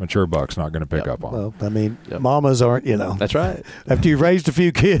the most mature buck's not going to pick up on. Well, I mean, mamas aren't, That's right. After you've raised a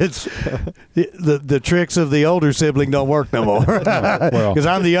few kids, the tricks of the older sibling don't work no more. Because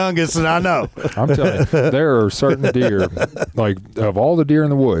I'm the youngest, and I know. I'm telling you, there are certain deer, like of all the deer in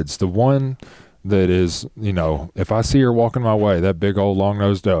the woods, the one that is, if I see her walking my way, that big old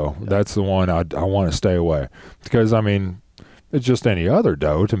long-nosed doe, that's the one I want to stay away. Because, it's just any other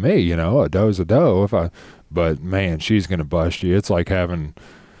doe to me, a doe's a doe. But, man, she's going to bust you. It's like having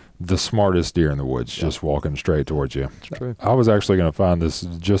the smartest deer in the woods just walking straight towards you. That's true. I was actually going to find this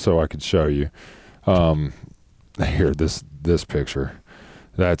just so I could show you. Here, this picture.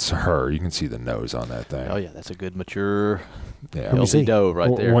 That's her. You can see the nose on that thing. Oh, yeah, that's a good mature Yeah. healthy doe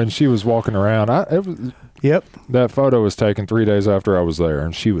right there. When she was walking around, Yep. that photo was taken 3 days after I was there,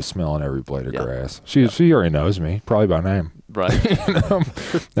 and she was smelling every blade of grass. She already knows me, probably by name. Right.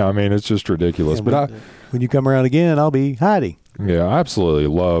 No, it's just ridiculous. And But when you come around again, I'll be hiding. I absolutely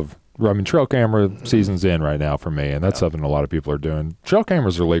love. Trail camera season's in right now for me, and that's something a lot of people are doing. Trail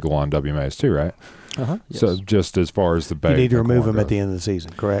cameras are legal on WMAs too, right? Uh-huh. So just as far as the bait, You need to remove them goes. at the end of the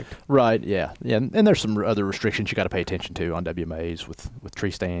season, correct? Right, yeah. And there's some other restrictions you got to pay attention to on WMAs with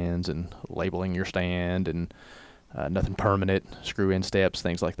tree stands and labeling your stand and nothing permanent, screw-in steps,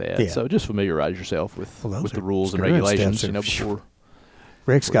 things like that. Yeah. So just familiarize yourself with those the are rules and screw-in regulations, steps before.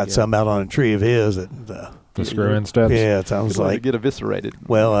 Rick's got some out on a tree of his that The screw-in steps. yeah, it sounds Like like get eviscerated.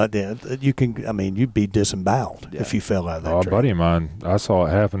 well, you can. You'd be disemboweled if you fell out of that Oh, a tree. buddy of mine, I saw it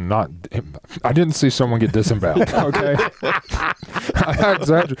happen. I didn't see someone get disemboweled. Okay, I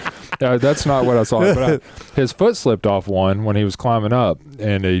exaggerate. That's not what I saw. But his foot slipped off one when he was climbing up,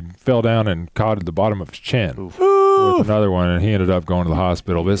 and he fell down and caught the bottom of his chin with another one, and he ended up going to the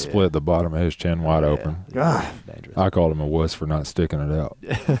hospital. This split the bottom of his chin wide open. God. Dangerous. I called him a wuss for not sticking it out.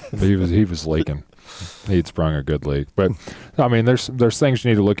 he was leaking. He'd sprung a good leak. But there's things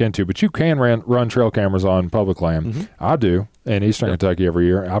you need to look into. But you can run trail cameras on public land. Mm-hmm. I do in Eastern Kentucky every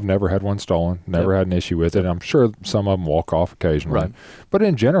year. I've never had one stolen. Never had an issue with it. I'm sure some of them walk off occasionally. Right. But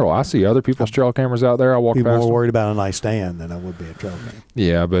in general, I see other people's trail cameras out there. I walk Be past more them. worried about a nice stand than I would be a trail cam.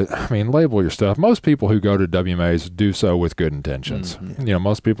 Yeah, but label your stuff. Most people who go to WMAs do so with good intentions. Mm-hmm.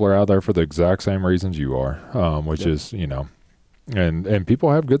 Most people are out there for the exact same reasons you are, which is and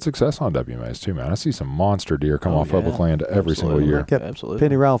people have good success on WMAs too, man. I see some monster deer come off public land every single Absolutely. year. Like that Absolutely.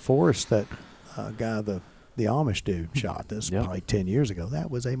 Penny Round Forest, that guy, the Amish dude shot this probably 10 years ago. That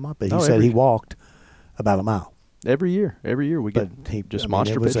was a muppet. He said he walked about a mile. Every year we But get he just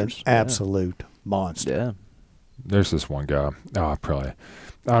monster it was pictures. an absolute monster. Yeah. There's this one guy. I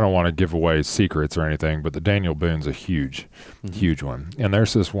don't want to give away secrets or anything, but the Daniel Boone's a huge one. And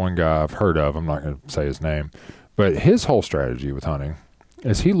there's this one guy I've heard of. I'm not going to say his name, but his whole strategy with hunting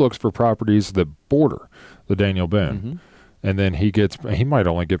is he looks for properties that border the Daniel Boone. And then he might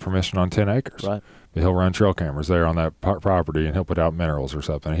only get permission on 10 acres. Right. But he'll run trail cameras there on that property, and he'll put out minerals or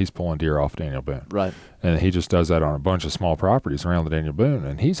something. He's pulling deer off Daniel Boone. Right. And he just does that on a bunch of small properties around the Daniel Boone,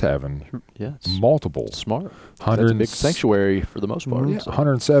 and he's having It's multiple smart. 100 That's a big sanctuary for the most part. yeah, so.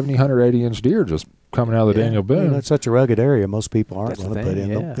 170, 180-inch deer just coming out of the Daniel Boone. It's such a rugged area. Most people aren't That's going the to put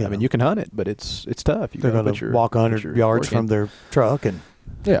thing, in. yeah. You can hunt it, but it's tough. You They're gotta going put to your- walk put 100 your yards work in. from their truck and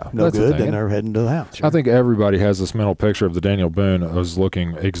Yeah, no that's the good. thing. Then they're heading to the house. I think everybody has this mental picture of the Daniel Boone as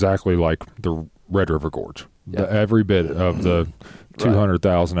looking exactly like the Red River Gorge. Yeah. Every bit of the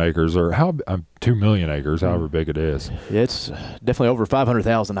 200,000 acres or 2 million acres, however big it is. Yeah, it's definitely over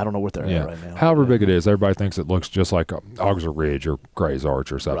 500,000. I don't know what they're at right now. However big it is, everybody thinks it looks just like Augsburg Ridge or Gray's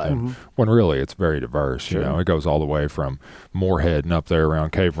Arch or something. When really it's very diverse. Sure. It goes all the way from Moorhead and up there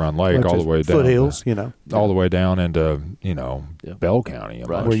around Cave Run Lake, Which all is the way down foothills, all the way down into Bell County,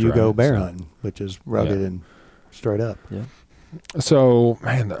 Right. where you go right? bear So- hunting, which is rugged and straight up. Yeah. So,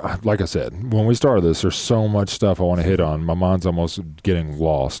 man, like I said, when we started this, there's so much stuff I want to hit on. My mind's almost getting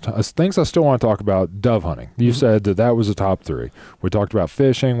lost. Things I still want to talk about, dove hunting. You said that was the top 3. We talked about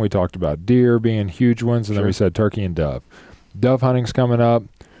fishing. We talked about deer being huge ones. And then we said turkey and dove. Dove hunting's coming up.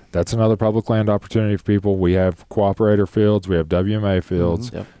 that's another public land opportunity for people. We have cooperator fields. We have WMA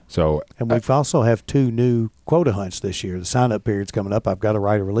fields. Yep. So, And we've also have 2 new quota hunts this year. The sign-up period's coming up. I've got to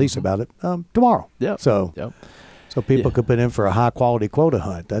write a release about it tomorrow. Yep. So, Yep. so people Yeah. could put in for a high-quality quota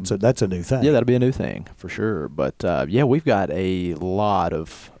hunt. That's a new thing. Yeah, that'll be a new thing for sure. But yeah, we've got a lot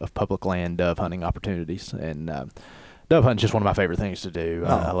of public land dove hunting opportunities, and dove hunting is just one of my favorite things to do.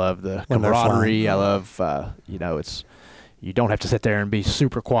 I love the When they're camaraderie. flying. I love it's you don't have to sit there and be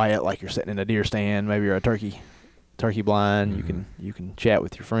super quiet like you're sitting in a deer stand, maybe you're a turkey blind. You can chat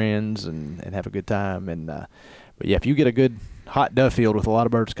with your friends and have a good time. And but yeah, if you get a good hot dove field with a lot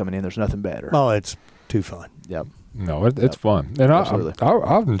of birds coming in, there's nothing better. Oh, it's too fun. Yep. no, it's fun. And Absolutely.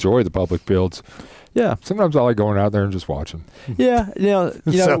 I enjoy the public fields. Yeah. Sometimes I like going out there and just watching. Yeah. You know,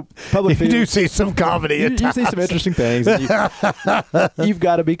 So, public You do fields. see some comedy You at times. see some interesting things. And you've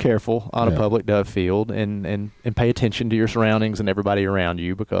got to be careful on a Yeah. public dove field and pay attention to your surroundings and everybody around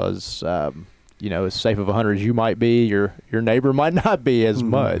you, because as safe of a hunter as you might be, your neighbor might not be as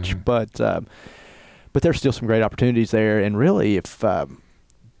much. But there's still some great opportunities there. And really, if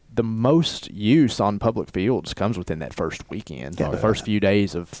the most use on public fields comes within that first weekend, the first few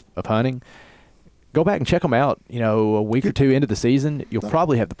days of hunting. Go back and check them out. A week or two into the season, you'll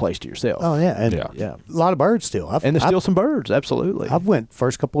probably have the place to yourself. Oh, yeah. And Yeah. a lot of birds still. And there's still some birds, absolutely. I've went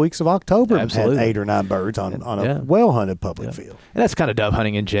first couple weeks of October Absolutely. and had 8 or 9 birds on Yeah. a well-hunted public Yeah. field. And that's kind of dove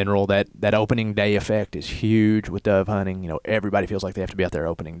hunting in general. That opening day effect is huge with dove hunting. Everybody feels like they have to be out there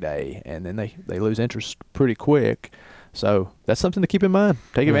opening day, and then they lose interest pretty quick. So that's something to keep in mind.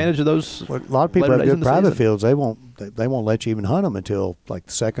 Take advantage of those. Well, a lot of people later have days in good the private season. fields. They won't let you even hunt them until like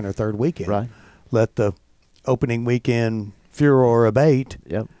the second or third weekend. Right. Let the opening weekend furor abate,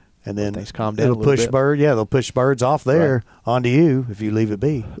 Yep. and then things calm down a it'll little push bit. they'll push birds off there onto you if you leave it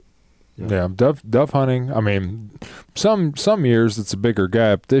be. Yeah, dove hunting. I mean, some years it's a bigger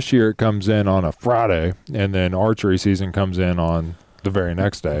gap. This year it comes in on a Friday, and then archery season comes in on the very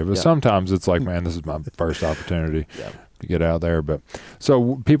next day. But Yeah. sometimes it's like, man, this is my first opportunity Yeah. to get out there. But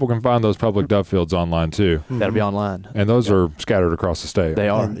so people can find those public dove fields online too, That'll be online. and those are scattered across the state. They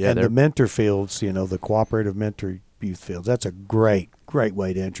are. And, Yeah, and they're the mentor fields, the cooperative mentor youth fields, that's a great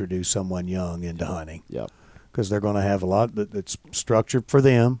way to introduce someone young into hunting, Yep. because they're going to have a lot that's structured for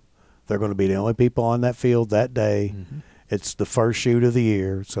them. They're going to be the only people on that field that day. Mm-hmm. It's the first shoot of the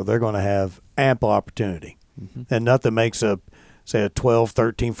year, so they're going to have ample opportunity. Mm-hmm. And nothing makes a 12,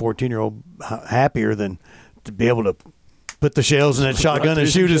 13, 14-year-old happier than to be able to put the shells in that shotgun and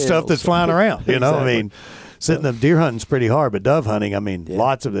shoot at stuff that's flying around. I Exactly. mean, sitting up deer hunting's pretty hard, but dove hunting, I mean,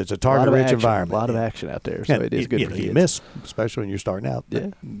 lots of it's a target-rich environment. A lot of action out there, so And it is good for you kids. miss, especially when you're starting out.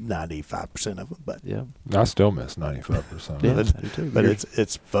 Yeah. 95% of them, but Yeah. I still miss 95%. Yeah. but, I do too. but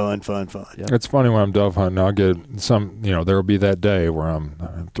it's fun. Yeah. It's funny when I'm dove hunting, I'll get some, there'll be that day where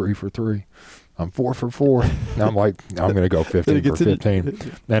I'm 3 for 3. I'm 4 for 4. And I'm like, I'm going to go 15 for 15.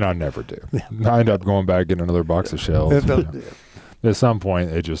 And I never do. I end up going back, getting another box of shells. At some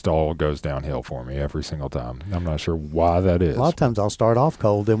point, it just all goes downhill for me every single time. I'm not sure why that is. A lot of times I'll start off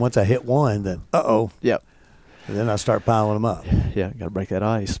cold, then once I hit one, then Yep. and then I start piling them up. Yeah, got to break that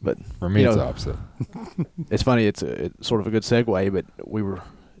ice. But For me, you it's know, opposite. it's funny. It's sort of a good segue. But we were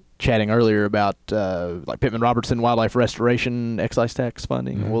chatting earlier about like Pittman Robertson wildlife restoration excise tax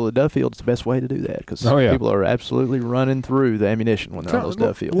funding. Mhm. Well, the dove field's the best way to do that, because Oh, yeah. people are absolutely running through the ammunition when they're on those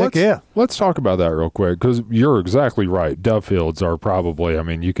dove fields. Heck yeah. Let's talk about that real quick, because you're exactly right. Dove fields are probably, I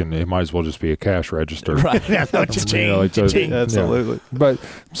mean, it might as well just be a cash register. Right. Absolutely. But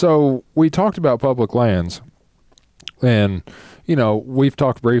so we talked about public lands, and, we've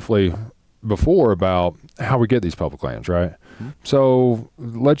talked briefly before about how we get these public lands, right? Mm-hmm. So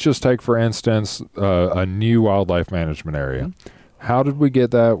let's just take, for instance, a new wildlife management area. Mm-hmm. How did we get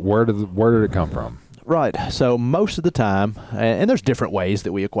that? Where did it come from? Right. So most of the time, and there's different ways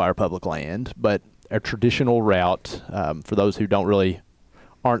that we acquire public land, but a traditional route, for those who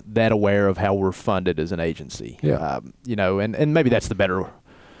aren't that aware of how we're funded as an agency. Yeah. And maybe that's the better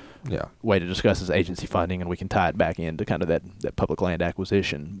Yeah. way to discuss is agency funding, and we can tie it back into kind of that public land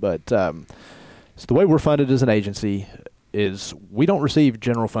acquisition. But so the way we're funded as an agency is we don't receive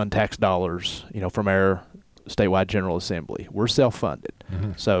general fund tax dollars, from our statewide General Assembly. We're self-funded.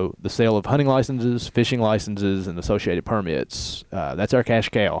 Mm-hmm. So the sale of hunting licenses, fishing licenses, and associated permits, that's our cash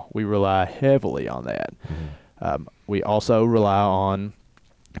cow. We rely heavily on that. Mm-hmm. We also rely on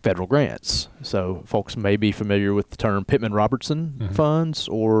federal grants. So folks may be familiar with the term Pittman-Robertson Mm-hmm. funds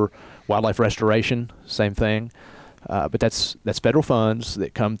or wildlife restoration, same thing. But that's federal funds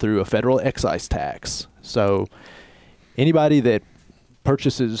that come through a federal excise tax. So anybody that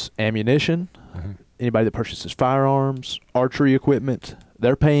purchases ammunition, Mm-hmm. anybody that purchases firearms, archery equipment,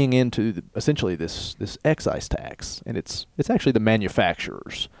 they're paying into essentially this excise tax, and it's actually the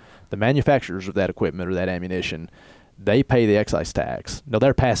manufacturers of that equipment or that ammunition. They pay the excise tax. Now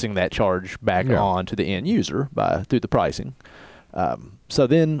they're passing that charge back on to the end user through the pricing. So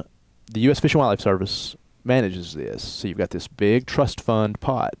then the U.S. Fish and Wildlife Service manages this. So you've got this big trust fund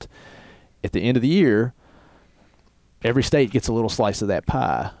pot. At the end of the year, every state gets a little slice of that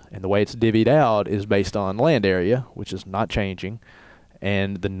pie, and the way it's divvied out is based on land area, which is not changing,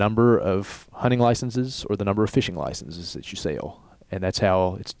 and the number of hunting licenses or the number of fishing licenses that you sell. And that's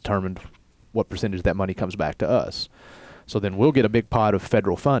how it's determined what percentage of that money comes back to us. So then we'll get a big pot of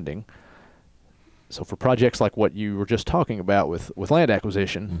federal funding. So for projects like what you were just talking about with land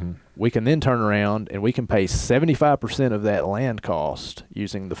acquisition, we can then turn around and we can pay 75% of that land cost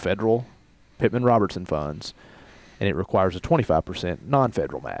using the federal Pittman-Robertson funds, and it requires a 25%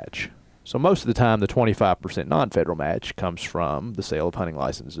 non-federal match. So most of the time, the 25% non-federal match comes from the sale of hunting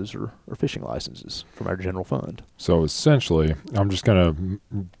licenses or fishing licenses from our general fund. So essentially, I'm just going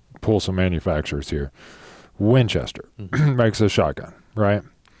to pull some manufacturers here. Winchester makes a shotgun, right?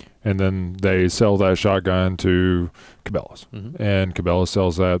 And then they sell that shotgun to Cabela's, and Cabela's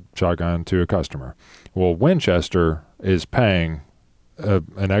sells that shotgun to a customer. Well, Winchester is paying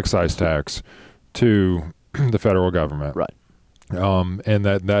an excise tax to the federal government, right? And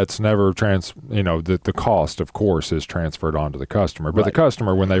that's never the cost, of course, is transferred on to the customer. But the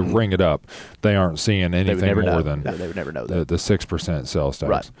customer, when they ring it up, they aren't seeing anything more than they would never know that. the 6% sales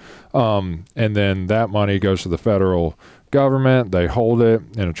tax. Right. And then that money goes to the federal government. They hold it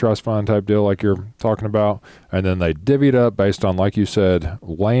in a trust fund type deal like you're talking about, and then they divvy it up based on, like you said,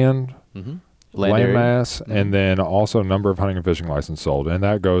 land mass, and then also number of hunting and fishing licenses sold. And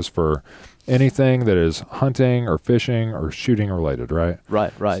that goes for anything that is hunting or fishing or shooting related, right?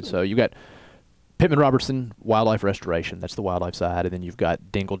 Right. So you got Pittman-Robertson Wildlife Restoration, that's the wildlife side, and then you've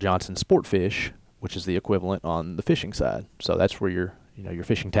got Dingle-Johnson Sport Fish, which is the equivalent on the fishing side. So that's where your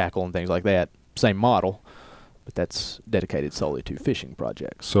fishing tackle and things like that, same model, but that's dedicated solely to fishing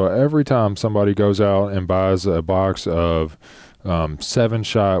projects. So every time somebody goes out and buys a box of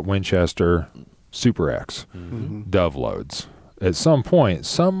 7-shot Winchester Super X dove loads, at some point,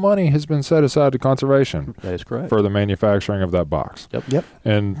 some money has been set aside to conservation. That is correct. For the manufacturing of that box. Yep.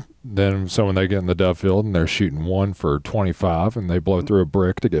 And then, so when they get in the dove field and they're shooting one for 25 and they blow through a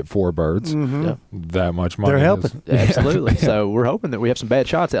brick to get 4 birds, that much money. They're helping. Absolutely. So we're hoping that we have some bad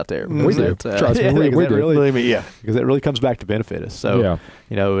shots out there. We do. Trust me, we do. Believe me, because it really comes back to benefit us. So,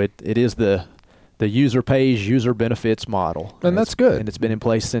 it is the user pays, user benefits model. And that's good. And it's been in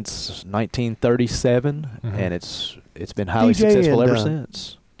place since 1937, and it's been highly successful ever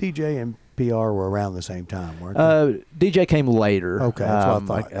since. DJ and PR were around the same time, weren't they? DJ came later. Okay, that's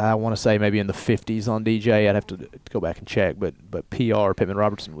what I thought. I want to say maybe in the 50s on DJ. I'd have to go back and check, but PR,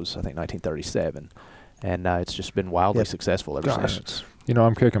 Pittman-Robertson, was, I think, 1937. And it's just been wildly successful ever since.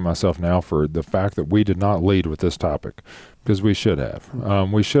 I'm kicking myself now for the fact that we did not lead with this topic, because we should have.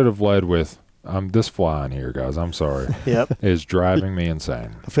 We should have led with, this fly in here, guys, I'm sorry, is driving me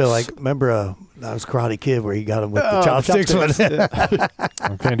insane. I feel like, remember I was Karate Kid where he got him with the chopsticks.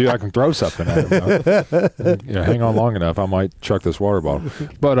 I can throw something at him. Hang on long enough, I might chuck this water bottle.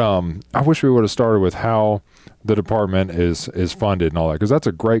 But I wish we would have started with how the department is funded and all that, because that's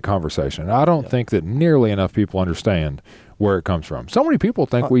a great conversation. I don't think that nearly enough people understand where it comes from. So many people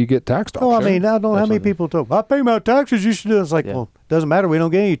think we get taxed off. Oh, I mean, I don't know how many people talk, I pay my taxes, you should do it. It's like, well, it doesn't matter, we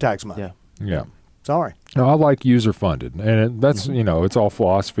don't get any tax money. Yeah. Sorry. No, I like user funded, and that's it's all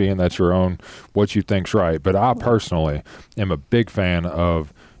philosophy, and that's your own what you think's right. But I personally am a big fan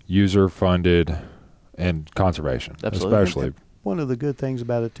of user funded and conservation, especially. One of the good things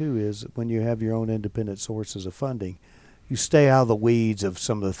about it too is when you have your own independent sources of funding, you stay out of the weeds of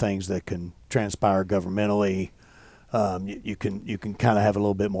some of the things that can transpire governmentally. You can kind of have a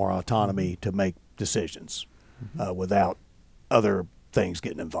little bit more autonomy to make decisions without other things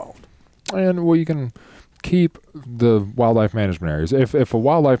getting involved. And you can keep the wildlife management areas. If a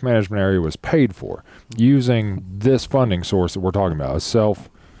wildlife management area was paid for using this funding source that we're talking about, a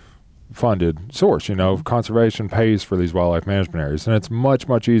self-funded source, conservation pays for these wildlife management areas, and it's much,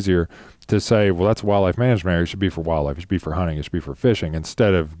 much easier to say, well, that's a wildlife management area. It should be for wildlife. It should be for hunting. It should be for fishing,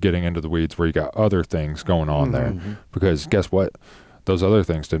 instead of getting into the weeds where you got other things going on there. Because guess what? Those other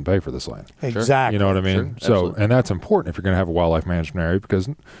things didn't pay for this land. Exactly. You know what I mean? Sure. Absolutely. And that's important if you're going to have a wildlife management area, because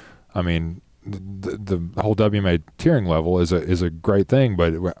the whole WMA tiering level is a great thing,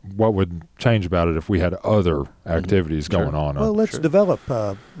 but what would change about it if we had other activities going on? Well, let's develop.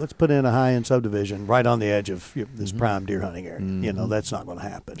 Let's put in a high-end subdivision right on the edge of this prime deer hunting area. That's not going to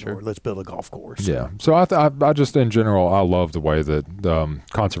happen. Or let's build a golf course. Yeah. So I just in general, I love the way that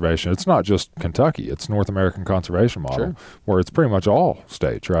conservation. It's not just Kentucky; it's North American conservation model, where it's pretty much all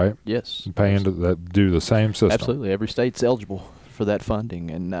states, right? Yes. Paying that do the same system. Absolutely, every state's eligible for that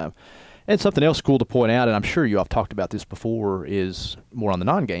funding, and something else cool to point out, and I'm sure you all have talked about this before, is more on the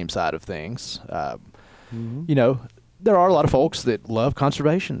non-game side of things. There are a lot of folks that love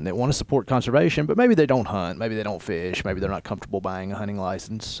conservation, that want to support conservation, but maybe they don't hunt, maybe they don't fish, maybe they're not comfortable buying a hunting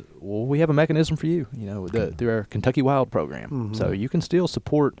license. Well, we have a mechanism for you, through our Kentucky Wild program. So you can still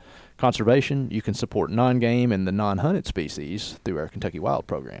support conservation, you can support non-game and the non-hunted species through our Kentucky Wild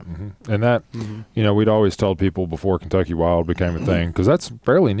program. And that, we'd always tell people before Kentucky Wild became a thing, because that's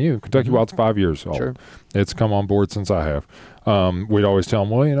fairly new. Kentucky Wild's 5 years old. Sure. It's come on board since I have. We'd always tell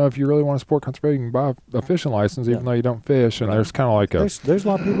them, well, if you really want to support conservation, you can buy a fishing license even though you don't fish. And there's kind of like there's a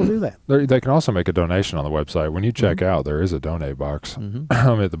lot of people who do that. They can also make a donation on the website. When you check out, there is a donate box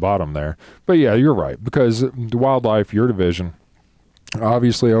at the bottom there. But yeah, you're right, because the wildlife, your division,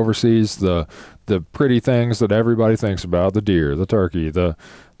 obviously oversees the pretty things that everybody thinks about: the deer, the turkey, the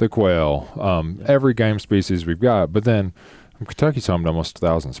quail, every game species we've got. But then Kentucky's home to almost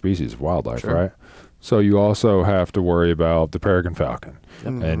 1,000 species of wildlife, right? So you also have to worry about the peregrine falcon,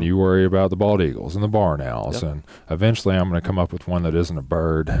 and you worry about the bald eagles and the barn owls, and eventually I'm going to come up with one that isn't a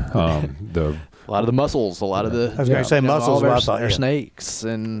bird. A lot of the mussels, a lot of the I was going to say mussels, but I thought snakes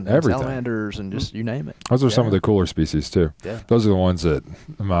and everything. salamanders and just you name it. Those are some of the cooler species too. Yeah. Those are the ones that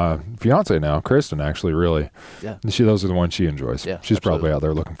my fiance now, Kristen, actually really. Yeah. Those are the ones she enjoys. Yeah, She's probably out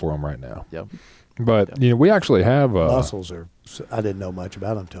there looking for them right now. Yep. But we actually have mussels are. I didn't know much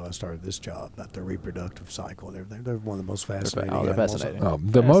about them until I started this job. About their reproductive cycle and everything. They're one of the most fascinating. They're animals.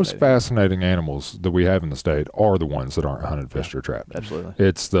 fascinating. The most fascinating animals that we have in the state are the ones that aren't hunted, fished, or trapped. Absolutely.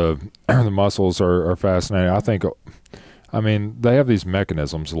 It's the mussels are fascinating. I think. They have these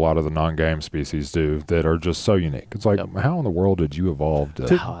mechanisms, a lot of the non-game species do, that are just so unique. It's like, how in the world did you evolve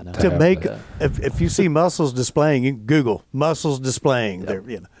to make, if you see mussels displaying, you can Google mussels displaying,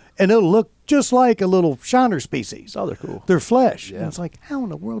 and it'll look just like a little shiner species. Oh, they're cool. They're flesh. And it's like, how in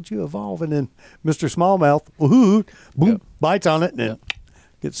the world did you evolve? And then Mr. Smallmouth, boom, bites on it, and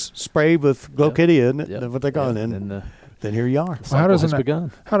gets sprayed with glochidia, isn't it? What they call it. And then here you are. How did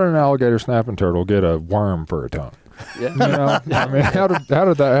an alligator snapping turtle get a worm for a tongue? Yeah. How did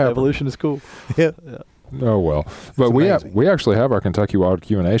that happen? Evolution is cool. Yeah. Oh well, but we actually have our Kentucky Wild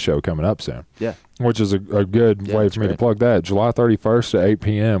Q&A show coming up soon. Yeah, which is a good way for me to plug that. July 31st at 8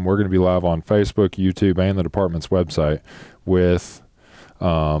 p.m. We're going to be live on Facebook, YouTube, and the department's website with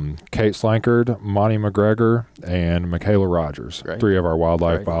Kate Slankard, Monty McGregor, and Michaela Rogers. Great. 3 of our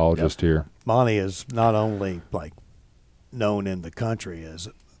wildlife biologists here. Monty is not only known in the country as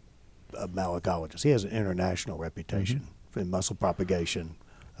a malacologist. He has an international reputation in mussel propagation.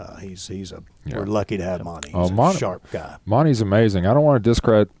 We're lucky to have Monty. He's a sharp guy. Monty's amazing. I don't want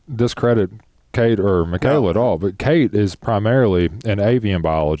to discredit Kate or Michaela at all, but Kate is primarily an avian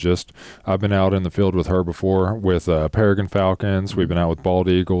biologist. I've been out in the field with her before with peregrine falcons. We've been out with bald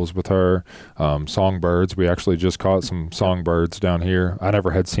eagles with her, songbirds. We actually just caught some songbirds down here. I never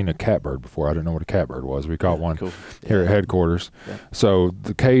had seen a catbird before. I didn't know what a catbird was. We caught one here at headquarters. Yeah. So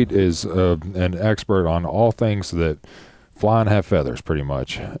Kate is an expert on all things that fly and have feathers, pretty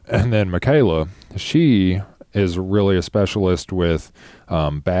much. And then Michaela, she is really a specialist with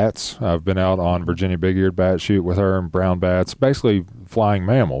bats. I've been out on Virginia big-eared bat shoot with her and brown bats, basically flying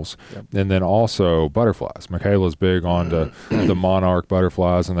mammals, and then also butterflies. Michaela's big on the monarch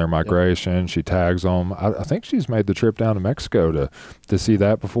butterflies and their migration. She tags them. I think she's made the trip down to Mexico to see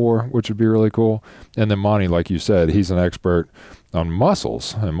that before, which would be really cool. And then Monty, like you said, he's an expert on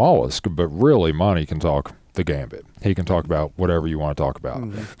mussels and mollusks, but really Monty can talk the gambit. He can talk about whatever you want to talk about.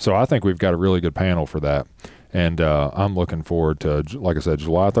 So I think we've got a really good panel for that. And I'm looking forward to, like I said,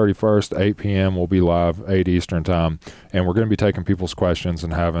 July 31st, 8 p.m. We'll be live, 8 Eastern time. And we're going to be taking people's questions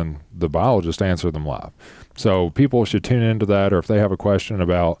and having the biologist answer them live. So people should tune into that, or if they have a question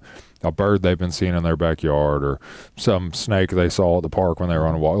about a bird they've been seeing in their backyard or some snake they saw at the park when they were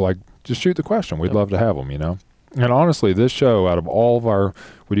on a walk, just shoot the question. We'd love to have them, And honestly, this show, out of all of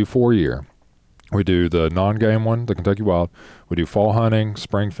we do 4 a year. We do the non-game one, the Kentucky Wild. We do fall hunting,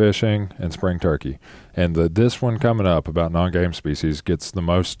 spring fishing, and spring turkey. And this one coming up about non-game species gets the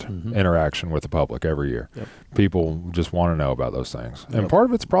most interaction with the public every year. Yep. People just want to know about those things. And part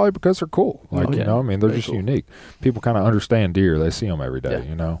of it's probably because they're cool. Like, you know, I mean, they're Very just cool. unique. People kind of understand deer. They see them every day,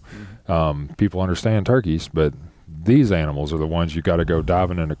 you know. People understand turkeys, but these animals are the ones you got to go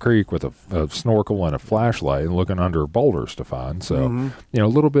diving in a creek with a snorkel and a flashlight and looking under boulders to find. So, you know, a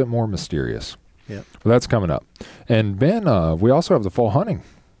little bit more mysterious. Yep. Well, that's coming up. And Ben, we also have the fall hunting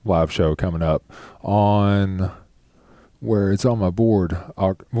live show coming up on where it's on my board.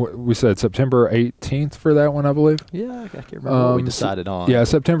 We said September 18th for that one, I believe. Yeah, I can't remember what we decided on. Yeah,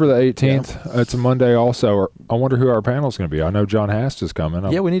 September the 18th. It's a Monday also. I wonder who our panel's going to be. I know John Hast is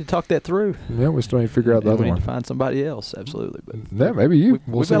coming. Yeah, we need to talk that through. Yeah, we still need to figure out the And other we need one. to find somebody else, absolutely. But Yeah, maybe you.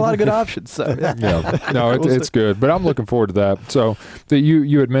 we've got a lot of good options. So yeah. Yeah, no, it's good, but I'm looking forward to that. So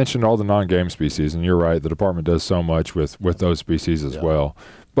you had mentioned all the non-game species, and you're right. The department does so much with those species as well.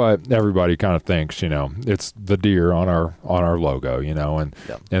 But everybody kind of thinks, you know, it's the deer on our logo, you know, and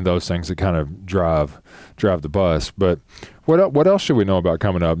those things that kind of drive the bus. But what else should we know about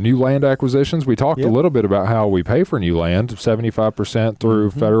coming up? New land acquisitions. We talked a little bit about how we pay for new land, 75%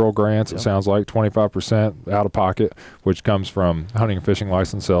 through federal grants. It sounds like 25% out of pocket, which comes from hunting and fishing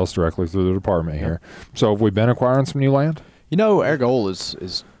license sales directly through the department here. So have we been acquiring some new land? You know, our goal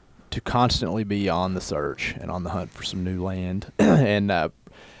is to constantly be on the search and on the hunt for some new land. And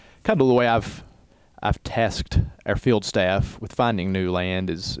kind of the way I've tasked our field staff with finding new land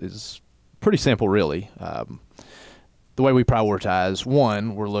is pretty simple, really. The way we prioritize,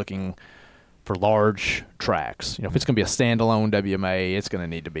 one, we're looking for large tracts. You know, if it's going to be a standalone WMA, it's going to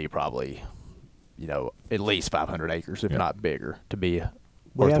need to be probably, you know, at least 500 acres, if not bigger, to be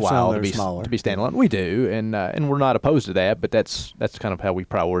We have some worthwhile that to are be smaller. to be standalone. We do, and we're not opposed to that, but that's kind of how we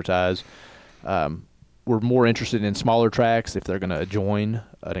prioritize. We're more interested in smaller tracts if they're going to adjoin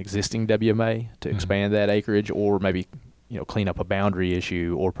an existing WMA to expand that acreage, or maybe, you know, clean up a boundary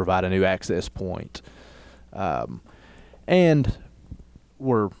issue or provide a new access point. And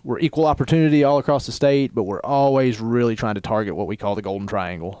we're equal opportunity all across the state, but we're always really trying to target what we call the Golden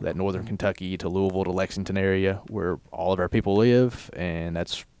Triangle, that northern Kentucky to Louisville to Lexington area where all of our people live, and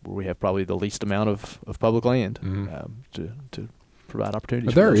that's where we have probably the least amount of public land to provide opportunities.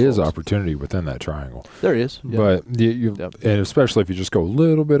 But for there those is folks. opportunity within that triangle. There is. Yeah. But you and especially if you just go a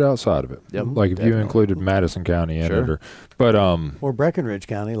little bit outside of it. Yep, Like if you definitely. included Madison County in Sure. it, or Or Breckenridge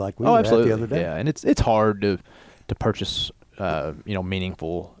County, like we Oh, were absolutely. at the other day. Yeah, and it's hard to purchase you know,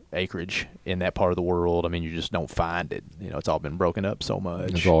 meaningful acreage in that part of the world. I mean, you just don't find it. You know, it's all been broken up so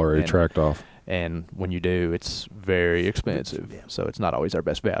much. it's already and, tracked off. And when you do, it's very expensive. So it's not always our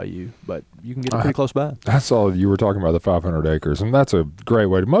best value, but you can get it pretty close by. I saw you were talking about the 500 acres, and that's a great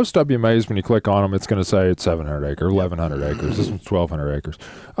way. Most WMAs, when you click on them, it's going to say it's 700 acres, 1,100 acres. This one's 1,200 acres.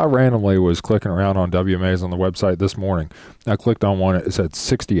 I randomly was clicking around on WMAs on the website this morning. I clicked on one. It said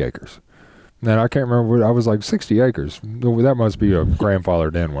 60 acres. And I can't remember what I was like, 60 acres. That must be a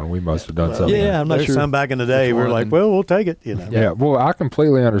grandfathered in one. We must have done something. Yeah, I'm not There's sure. some back in the day. which We're like, one. well, we'll take it. You know. Yeah, well, I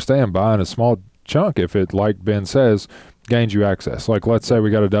completely understand buying a small chunk if it, like Ben says, gains you access. Like, let's say we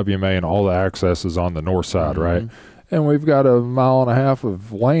got a WMA and all the access is on the north side, right? And we've got a mile and a half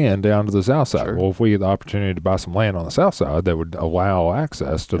of land down to the south side. Sure. Well, if we get the opportunity to buy some land on the south side that would allow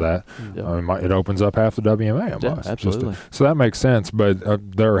access to that, I mean, it opens up half the WMA almost. absolutely. So that makes sense.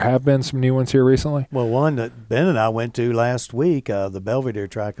 But there have been some new ones here recently. Well, one that Ben and I went to last week, the Belvedere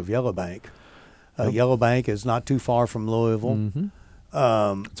track of Yellowbank. Yellowbank is not too far from Louisville.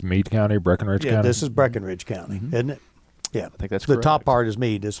 It's Meade County, Breckenridge Yeah, County. this is Breckenridge County, isn't it? Yeah, I think that's the correct. top part is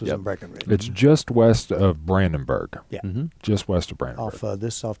Meade. This was in Breckenridge. It's just west of Brandenburg. Yeah, Just west of Brandenburg. off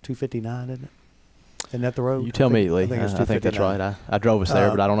this off 259, isn't it? Isn't that the road? You tell me, Lee. I think it's I think that's 259. right. I drove us there,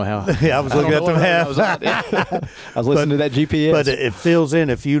 but I don't know how. Yeah, I was looking at the map. I was listening to that GPS. But it fills in.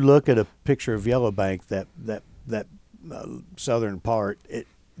 If you look at a picture of Yellowbank, that southern part,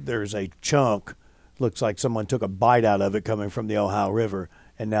 there's a chunk. Looks like someone took a bite out of it coming from the Ohio River,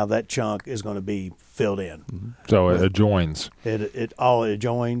 and now that chunk is going to be filled in. So it adjoins. It all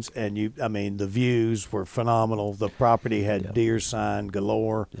adjoins, and I mean, the views were phenomenal. The property had deer sign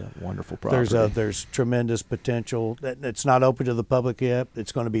galore. Yeah, wonderful property. There's tremendous potential. It's not open to the public yet.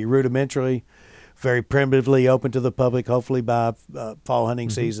 It's going to be rudimentarily, very primitively open to the public, hopefully by fall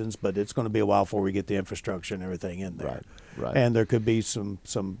hunting seasons. But it's going to be a while before we get the infrastructure and everything in there. Right. And there could be some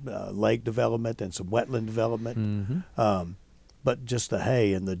lake development and some wetland development. But just the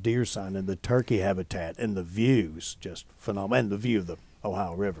hay and the deer sign and the turkey habitat and the views, just phenomenal. And the view of the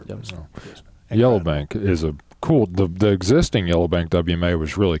Ohio River. was just incredible. Yellowbank is a cool. The existing Yellow Bank WMA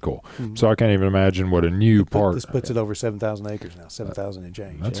was really cool. So I can't even imagine what a new park. This puts it over 7,000 acres now, 7,000 and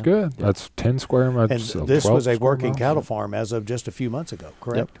change. That's good. Yeah. That's 10 square miles. And this was a working cattle farm as of just a few months ago,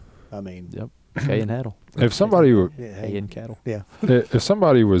 correct? I mean, Hay and cattle. If somebody Hay and cattle. Yeah. If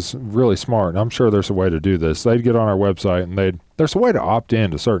somebody was really smart, and I'm sure there's a way to do this, they'd get on our website and there's a way to opt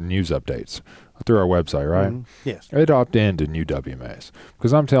in to certain news updates through our website, right? Yes. They'd opt in to new WMAs.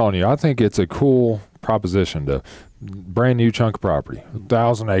 Because I'm telling you, I think it's a cool proposition to brand new chunk of property,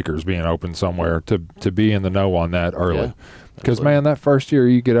 1,000 acres being open somewhere to be in the know on that early. Because, man, that first year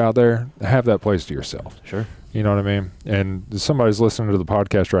you get out there, have that place to yourself. Sure. You know what I mean? And somebody's listening to the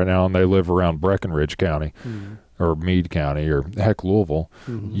podcast right now and they live around Breckenridge County or Meade County or heck Louisville.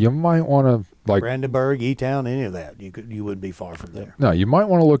 You might want to Brandenburg, E-Town, any of that. You wouldn't be far from there. No, you might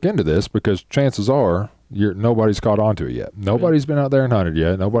want to look into this because chances are nobody's caught on to it yet. Nobody's been out there and hunted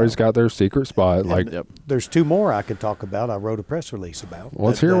yet. Nobody's got their secret spot. There's two more I could talk about. I wrote a press release about.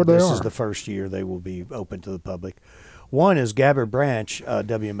 Let's hear what they are. This is the first year they will be open to the public. One is Gabbard Branch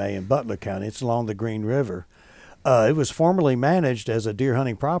WMA in Butler County. It's along the Green River. It was formerly managed as a deer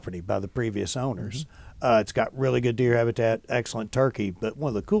hunting property by the previous owners. It's got really good deer habitat, excellent turkey. But one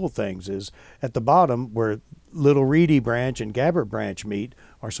of the cool things is at the bottom where Little Reedy Branch and Gabbard Branch meet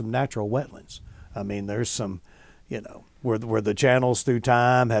are some natural wetlands. I mean, there's some, where the channels through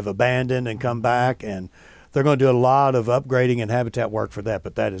time have abandoned and come back, and they're going to do a lot of upgrading and habitat work for that,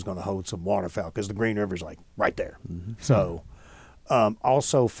 but that is going to hold some waterfowl because the Green River's like right there. So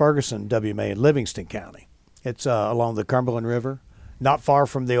also Ferguson WMA in Livingston County. It's along the Cumberland River, not far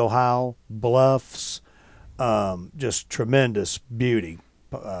from the Ohio bluffs, just tremendous beauty.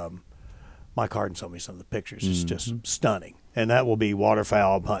 Mike Harden showed me some of the pictures. It's just stunning. And that will be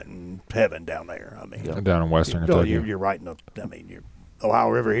waterfowl hunting heaven down there. I mean, down in Western Kentucky. You're right in you're Ohio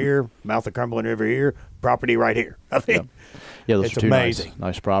River here, mouth of Cumberland River here, property right here. I mean, those it's are two amazing.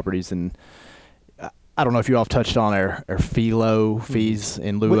 nice properties. And I don't know if you all have touched on our FELO fees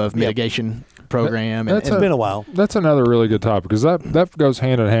in lieu of mitigation program. It's been a while. That's another really good topic because that goes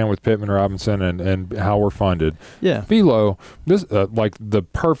hand in hand with Pittman Robinson and how we're funded. Yeah. FELO, this like the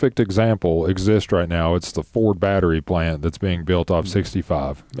perfect example exists right now. It's the Ford battery plant that's being built off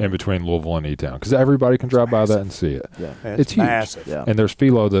 65 in between Louisville and E-Town because everybody can drive by that and see it. Yeah. It's huge. Massive. Yeah. And there's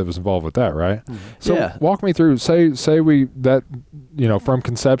FELO that was involved with that, right? So walk me through. Say we that from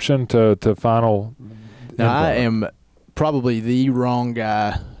conception to final. Now I am probably the wrong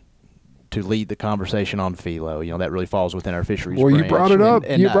guy to lead the conversation on FELO. That really falls within our fisheries branch. You brought it up.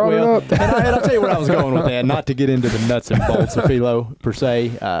 And I'll tell you where I was going with that, not to get into the nuts and bolts of FELO per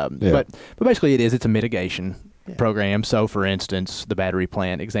se. But basically it's a mitigation program. So, for instance, the battery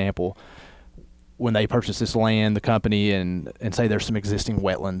plant example, when they purchase this land, the company, and say there's some existing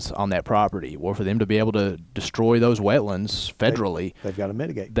wetlands on that property, well, for them to be able to destroy those wetlands federally, they've got to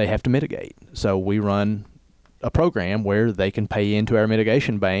mitigate. They have to mitigate. So we run a program where they can pay into our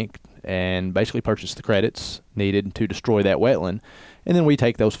mitigation bank and basically purchase the credits needed to destroy that wetland. And then we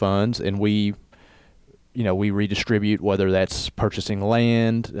take those funds and we redistribute, whether that's purchasing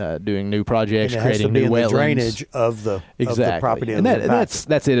land, doing new projects, creating new wetlands. The drainage of the property. And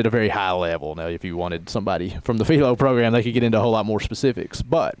that's it at a very high level. Now, if you wanted somebody from the FELO program, they could get into a whole lot more specifics.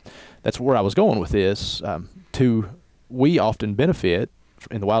 But that's where I was going with this. We often benefit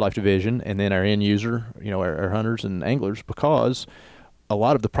in the wildlife division and then our end user, our hunters and anglers, because a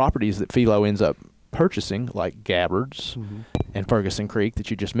lot of the properties that FELO ends up purchasing, like Gabbards and Ferguson Creek that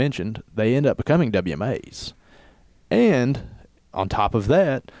you just mentioned, they end up becoming WMAs. And on top of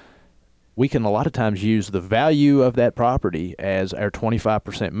that, we can a lot of times use the value of that property as our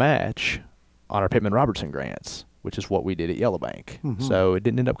 25% match on our Pittman Robertson grants, which is what we did at Yellow Bank. So it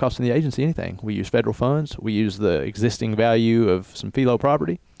didn't end up costing the agency anything. We used federal funds. We used the existing value of some FELO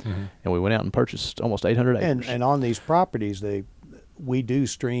property, and we went out and purchased almost 800 acres. And on these properties, we do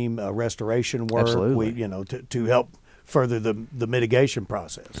stream restoration work. Absolutely. To help further the mitigation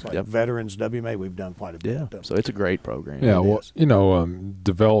process. Like Veterans WMA, we've done quite a bit. Yeah, so it's a great program. Yeah,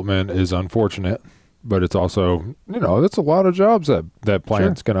 development is unfortunate, but it's also, that's a lot of jobs that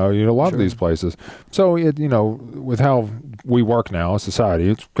plant's going to, a lot of these places. So, with how we work now as society,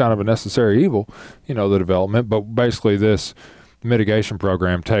 it's kind of a necessary evil, the development. But basically this mitigation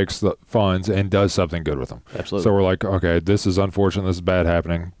program takes the funds and does something good with them. Absolutely. So we're like, okay, this is unfortunate, this is bad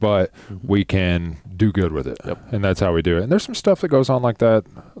happening, but we can do good with it. And that's how we do it. And there's some stuff that goes on like that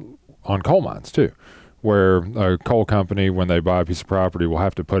on coal mines too, where a coal company, when they buy a piece of property, will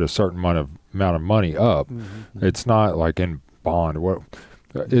have to put a certain amount of money up. It's not like in bond.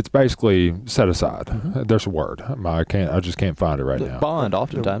 It's basically set aside. There's a word. I just can't find it right The now. bond,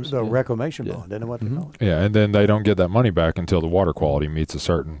 oftentimes. The reclamation bond, isn't it what they call it? Yeah, and then they don't get that money back until the water quality meets a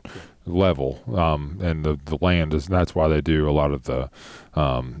certain level, and the land is. That's why they do a lot of the,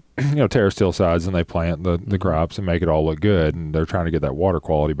 terrace hillsides, and they plant the crops and make it all look good. And they're trying to get that water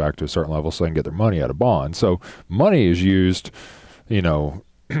quality back to a certain level so they can get their money out of bond. So money is used,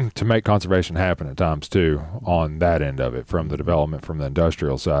 to make conservation happen at times too on that end of it, from the development, from the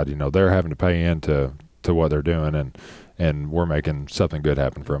industrial side. They're having to pay into what they're doing, and we're making something good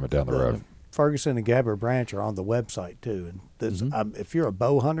happen from it down the road. Ferguson and Gabbard Branch are on the website too, and this, if you're a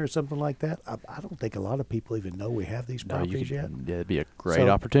bow hunter or something like that, I don't think a lot of people even know we have these properties yet. Yeah, it'd be a great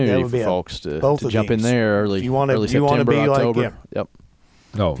opportunity for folks to jump in these. there early. If you want to September, be October. like, Yep.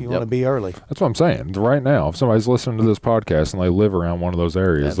 No, if you want to be early. That's what I'm saying. Right now, if somebody's listening to this podcast and they live around one of those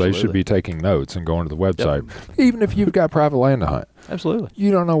areas, they should be taking notes and going to the website. Even if you've got private land to hunt. Absolutely.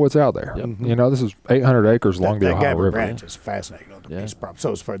 You don't know what's out there. This is 800 acres along the Ohio Gabbard River. Branch is fascinating on the piece of property.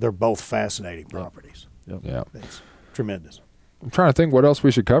 So it's they're both fascinating properties. Yeah. It's tremendous. I'm trying to think what else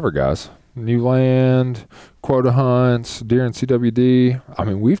we should cover, guys. New land, quota hunts, deer and CWD. I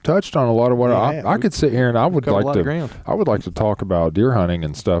mean, we've touched on a lot of what I could sit here and I would like to talk about deer hunting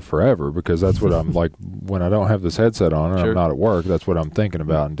and stuff forever, because that's what I'm like when I don't have this headset on and I'm not at work. That's what I'm thinking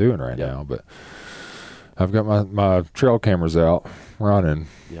about and doing right now. But I've got my trail cameras out running.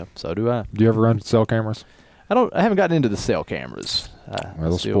 Yep. So do I. Do you ever run cell cameras? I haven't gotten into the cell cameras.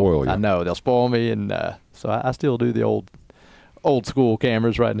 They'll spoil you. I know they'll spoil me, and so I still do the old school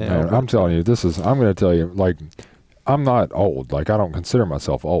cameras right now. Man, I'm telling you, I'm going to tell you, like, I'm not old. Like, I don't consider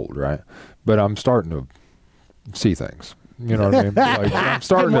myself old, right? But I'm starting to see things. You know what I mean? Like, I'm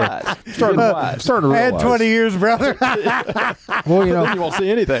starting to realize. Add 20 years, brother. Well, Then you won't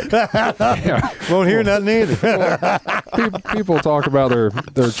see anything. Won't hear nothing either. People talk about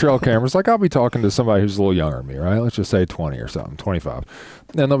their trail cameras. Like, I'll be talking to somebody who's a little younger than me, right? Let's just say 20 or something, 25.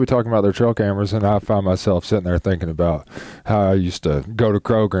 And they'll be talking about their trail cameras, and I find myself sitting there thinking about how I used to go to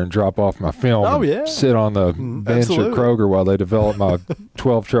Kroger and drop off my film and sit on the bench at Kroger while they developed my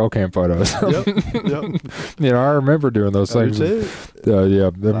 12 trail cam photos. Yep. I remember doing those things. I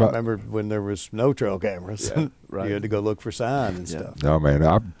remember when there was no trail cameras. Right. You had to go look for sign and stuff. No, man.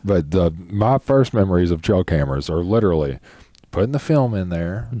 My first memories of trail cameras are literally putting the film in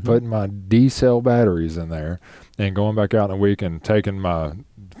there, putting my D-cell batteries in there, and going back out in the week and taking my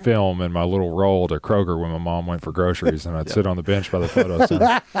film and my little roll to Kroger when my mom went for groceries, and I'd sit on the bench by the photo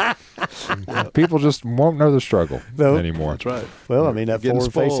center. People just won't know the struggle anymore. That's right. Well, I mean, that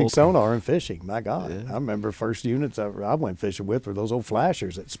forward-facing sonar and fishing, my God. I remember first units I went fishing with were those old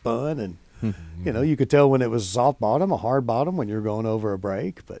flashers that spun, and you could tell when it was soft bottom, a hard bottom when you're going over a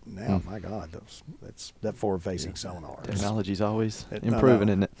break. But now, my God, that's that forward-facing sonar. Technology's always improving,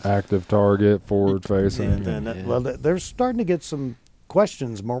 isn't it? Active target, forward-facing. Well, they're starting to get some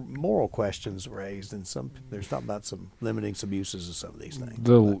questions, more moral questions raised, and there's talking about some limiting some uses of some of these things.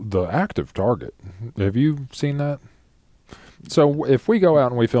 The active target. Have you seen that? So if we go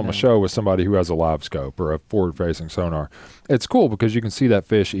out and we film a show with somebody who has a live scope or a forward-facing sonar, it's cool because you can see that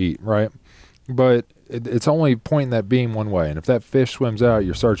fish eat, right? But it's only pointing that beam one way, and if that fish swims out,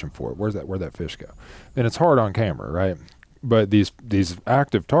 you're searching for it. Where'd that fish go? And it's hard on camera, right? But these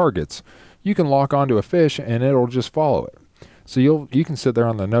active targets, you can lock onto a fish and it'll just follow it. So you can sit there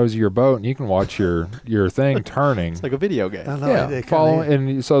on the nose of your boat and you can watch your thing turning. It's like a video game. I know, following,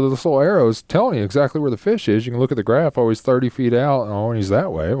 and so this little arrow is telling you exactly where the fish is. You can look at the graph, always 30 feet out, and when he's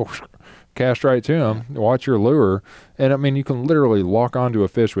that way, cast right to him, watch your lure, and I mean you can literally lock onto a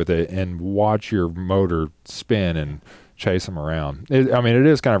fish with it and watch your motor spin and chase them around. It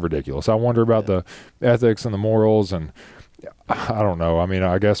is kind of ridiculous. I wonder about the ethics and the morals, and I don't know. I mean,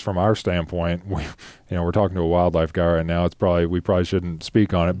 I guess from our standpoint, we're talking to a wildlife guy right now. We probably shouldn't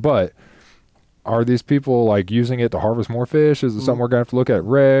speak on it, but are these people like using it to harvest more fish? Is it something we're gonna have to look at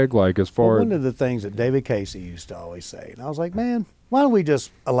one of the things that David Casey used to always say, and I was like, man, why don't we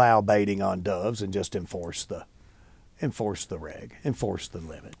just allow baiting on doves and just enforce the reg, enforce the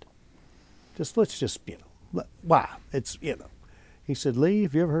limit? Let's why? It's He said, Lee,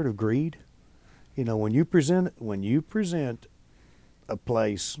 have you ever heard of greed? When you present a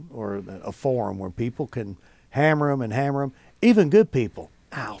place or a forum where people can hammer them, even good people,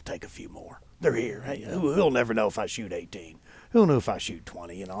 I'll take a few more. They're here. Hey, who'll never know if I shoot 18? Who'll know if I shoot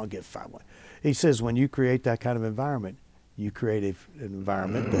 20? I'll get 5. He says when you create that kind of environment, you create an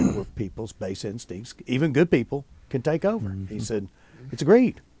environment where people's base instincts, even good people, can take over. He said, it's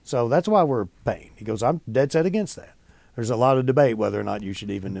greed. So that's why we're paying. He goes, I'm dead set against that. there's a lot of debate whether or not you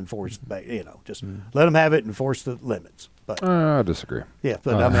should even enforce, just let them have it and enforce the limits. But I disagree. yeah,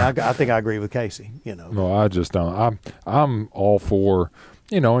 but I mean, I think I agree with Casey. Well, I just don't. I'm all for,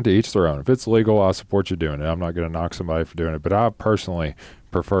 and to each their own. If it's legal, I support you doing it. I'm not going to knock somebody for doing it. But I personally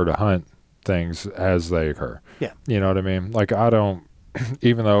prefer to hunt things as they occur. Yeah. You know what I mean? Like I don't,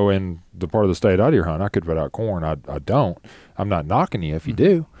 even though in the part of the state I deer hunt, I could put out corn. I don't. I'm not knocking you if you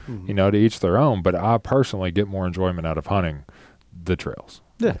do. To each their own. But I personally get more enjoyment out of hunting the trails.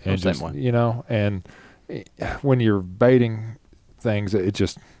 Yeah, and same just, way. And when you're baiting things, it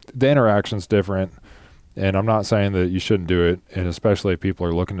just, the interaction's different. And I'm not saying that you shouldn't do it, and especially if people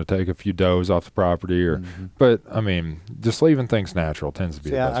are looking to take a few does off the property, but I mean, just leaving things natural tends to be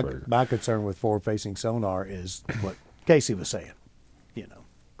the best way. My concern with forward-facing sonar is what Casey was saying.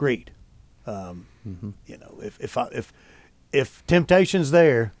 Greed. If temptation's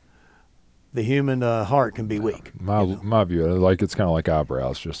there, the human heart can be weak. My view, like it's kind of like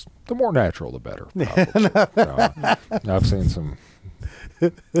eyebrows. Just the more natural, the better. I've seen some.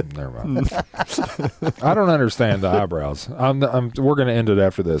 Never mind. I don't understand the eyebrows. We're going to end it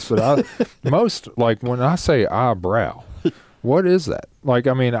after this. But when I say eyebrow, what is that? Like,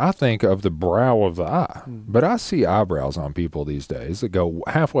 I mean, I think of the brow of the eye, but I see eyebrows on people these days that go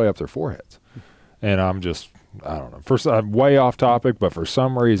halfway up their foreheads, and I don't know. I'm way off topic, but for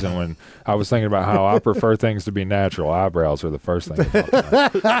some reason, when I was thinking about how I prefer things to be natural, eyebrows are the first thing that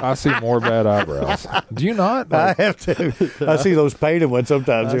popped in. I see more bad eyebrows. Do you not? I have to. I see those painted ones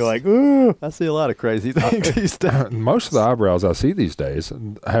sometimes. You're like, ooh. I see a lot of crazy things these days. Most of the eyebrows I see these days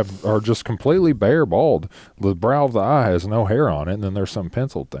are just completely bare, bald. The brow of the eye has no hair on it, and then there's some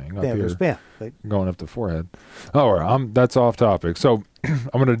penciled thing up here going up the forehead. All right, that's off topic. So I'm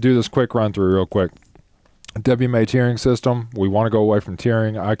going to do this quick run through real quick. WMA tiering system, we want to go away from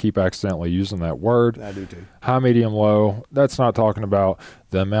tiering. I keep accidentally using that word. I do too. High, medium, low, that's not talking about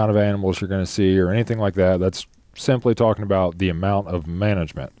the amount of animals you're going to see or anything like that. That's simply talking about the amount of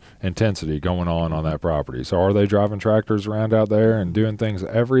management intensity going on that property. So are they driving tractors around out there and doing things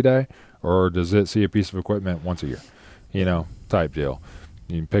every day, or does it see a piece of equipment once a year, type deal.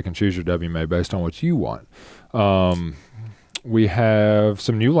 You can pick and choose your WMA based on what you want. We have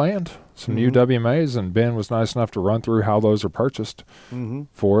some new land. Some new WMAs, and Ben was nice enough to run through how those are purchased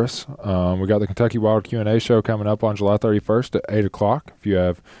for us. We got the Kentucky Wild Q&A show coming up on July 31st at 8 o'clock. If you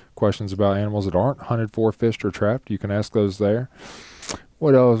have questions about animals that aren't hunted for, fished, or trapped, you can ask those there.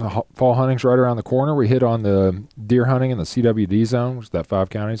 What else? Fall hunting's right around the corner. We hit on the deer hunting in the CWD zone, which is that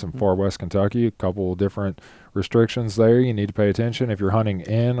 5 counties in far west Kentucky. A couple of different restrictions there. You need to pay attention if you're hunting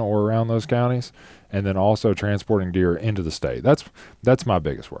in or around those counties, and then also transporting deer into the state. That's my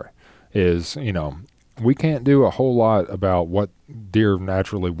biggest worry. Is, we can't do a whole lot about what deer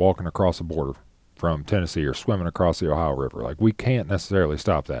naturally walking across the border from Tennessee or swimming across the Ohio River. Like, we can't necessarily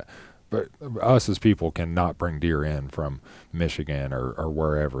stop that. But us as people cannot bring deer in from Michigan or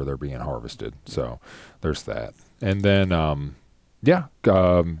wherever they're being harvested. So there's that. And then, quota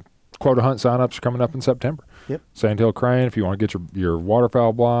hunt signups are coming up in September. Yep. Sandhill Crane, if you want to get your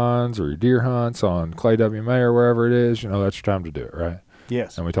waterfowl blinds or your deer hunts on Clay WMA or wherever it is, that's your time to do it, right?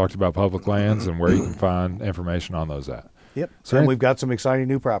 Yes. And we talked about public lands and where you can find information on those at. Yep. So we've got some exciting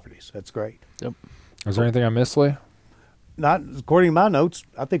new properties. That's great. Yep. Is there anything I missed, Lee? Not according to my notes.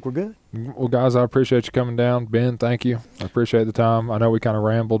 I think we're good. Well, guys, I appreciate you coming down. Ben, thank you. I appreciate the time. I know we kind of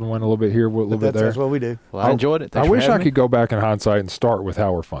rambled and went a little bit here, a little bit there. That's what we do. Well, I enjoyed it. I wish I could go back in hindsight and start with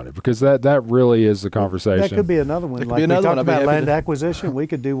how we're funded, because that really is the conversation. That could be another one. Like we talked about land acquisition, we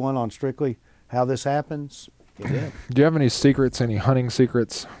could do one on strictly how this happens. Yeah. Do you have any secrets, any hunting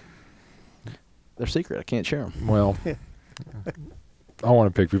secrets? They're secret. I can't share them. Well, I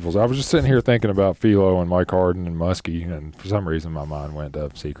want to pick people's. I was just sitting here thinking about Philo and Mike Harden and Muskie, and for some reason my mind went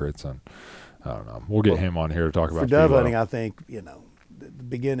to secrets, and I don't know. We'll get him on here to talk about for dove Philo. hunting. I think the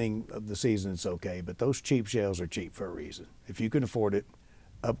beginning of the season it's okay, but those cheap shells are cheap for a reason. If you can afford it,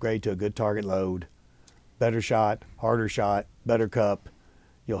 upgrade to a good target load, better shot, harder shot, better cup.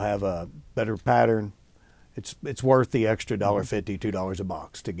 You'll have a better pattern. It's worth the extra $1.50, $2 a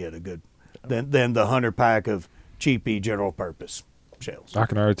box to get a good than the 100 pack of cheapy general purpose shells. I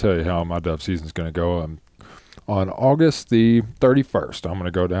can already tell you how my dove season's going to go. On August the 31st, I'm going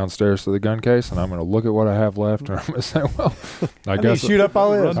to go downstairs to the gun case and I'm going to look at what I have left, and I'm going to say, well, I guess shoot up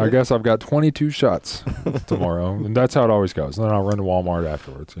all this. I guess I've got 22 shots tomorrow, and that's how it always goes. And then I'll run to Walmart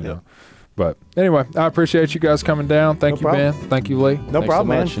afterwards, you know. But anyway, I appreciate you guys coming down. Thank you, Ben. Thank you, Lee. No problem,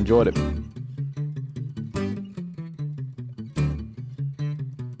 man. Enjoyed it.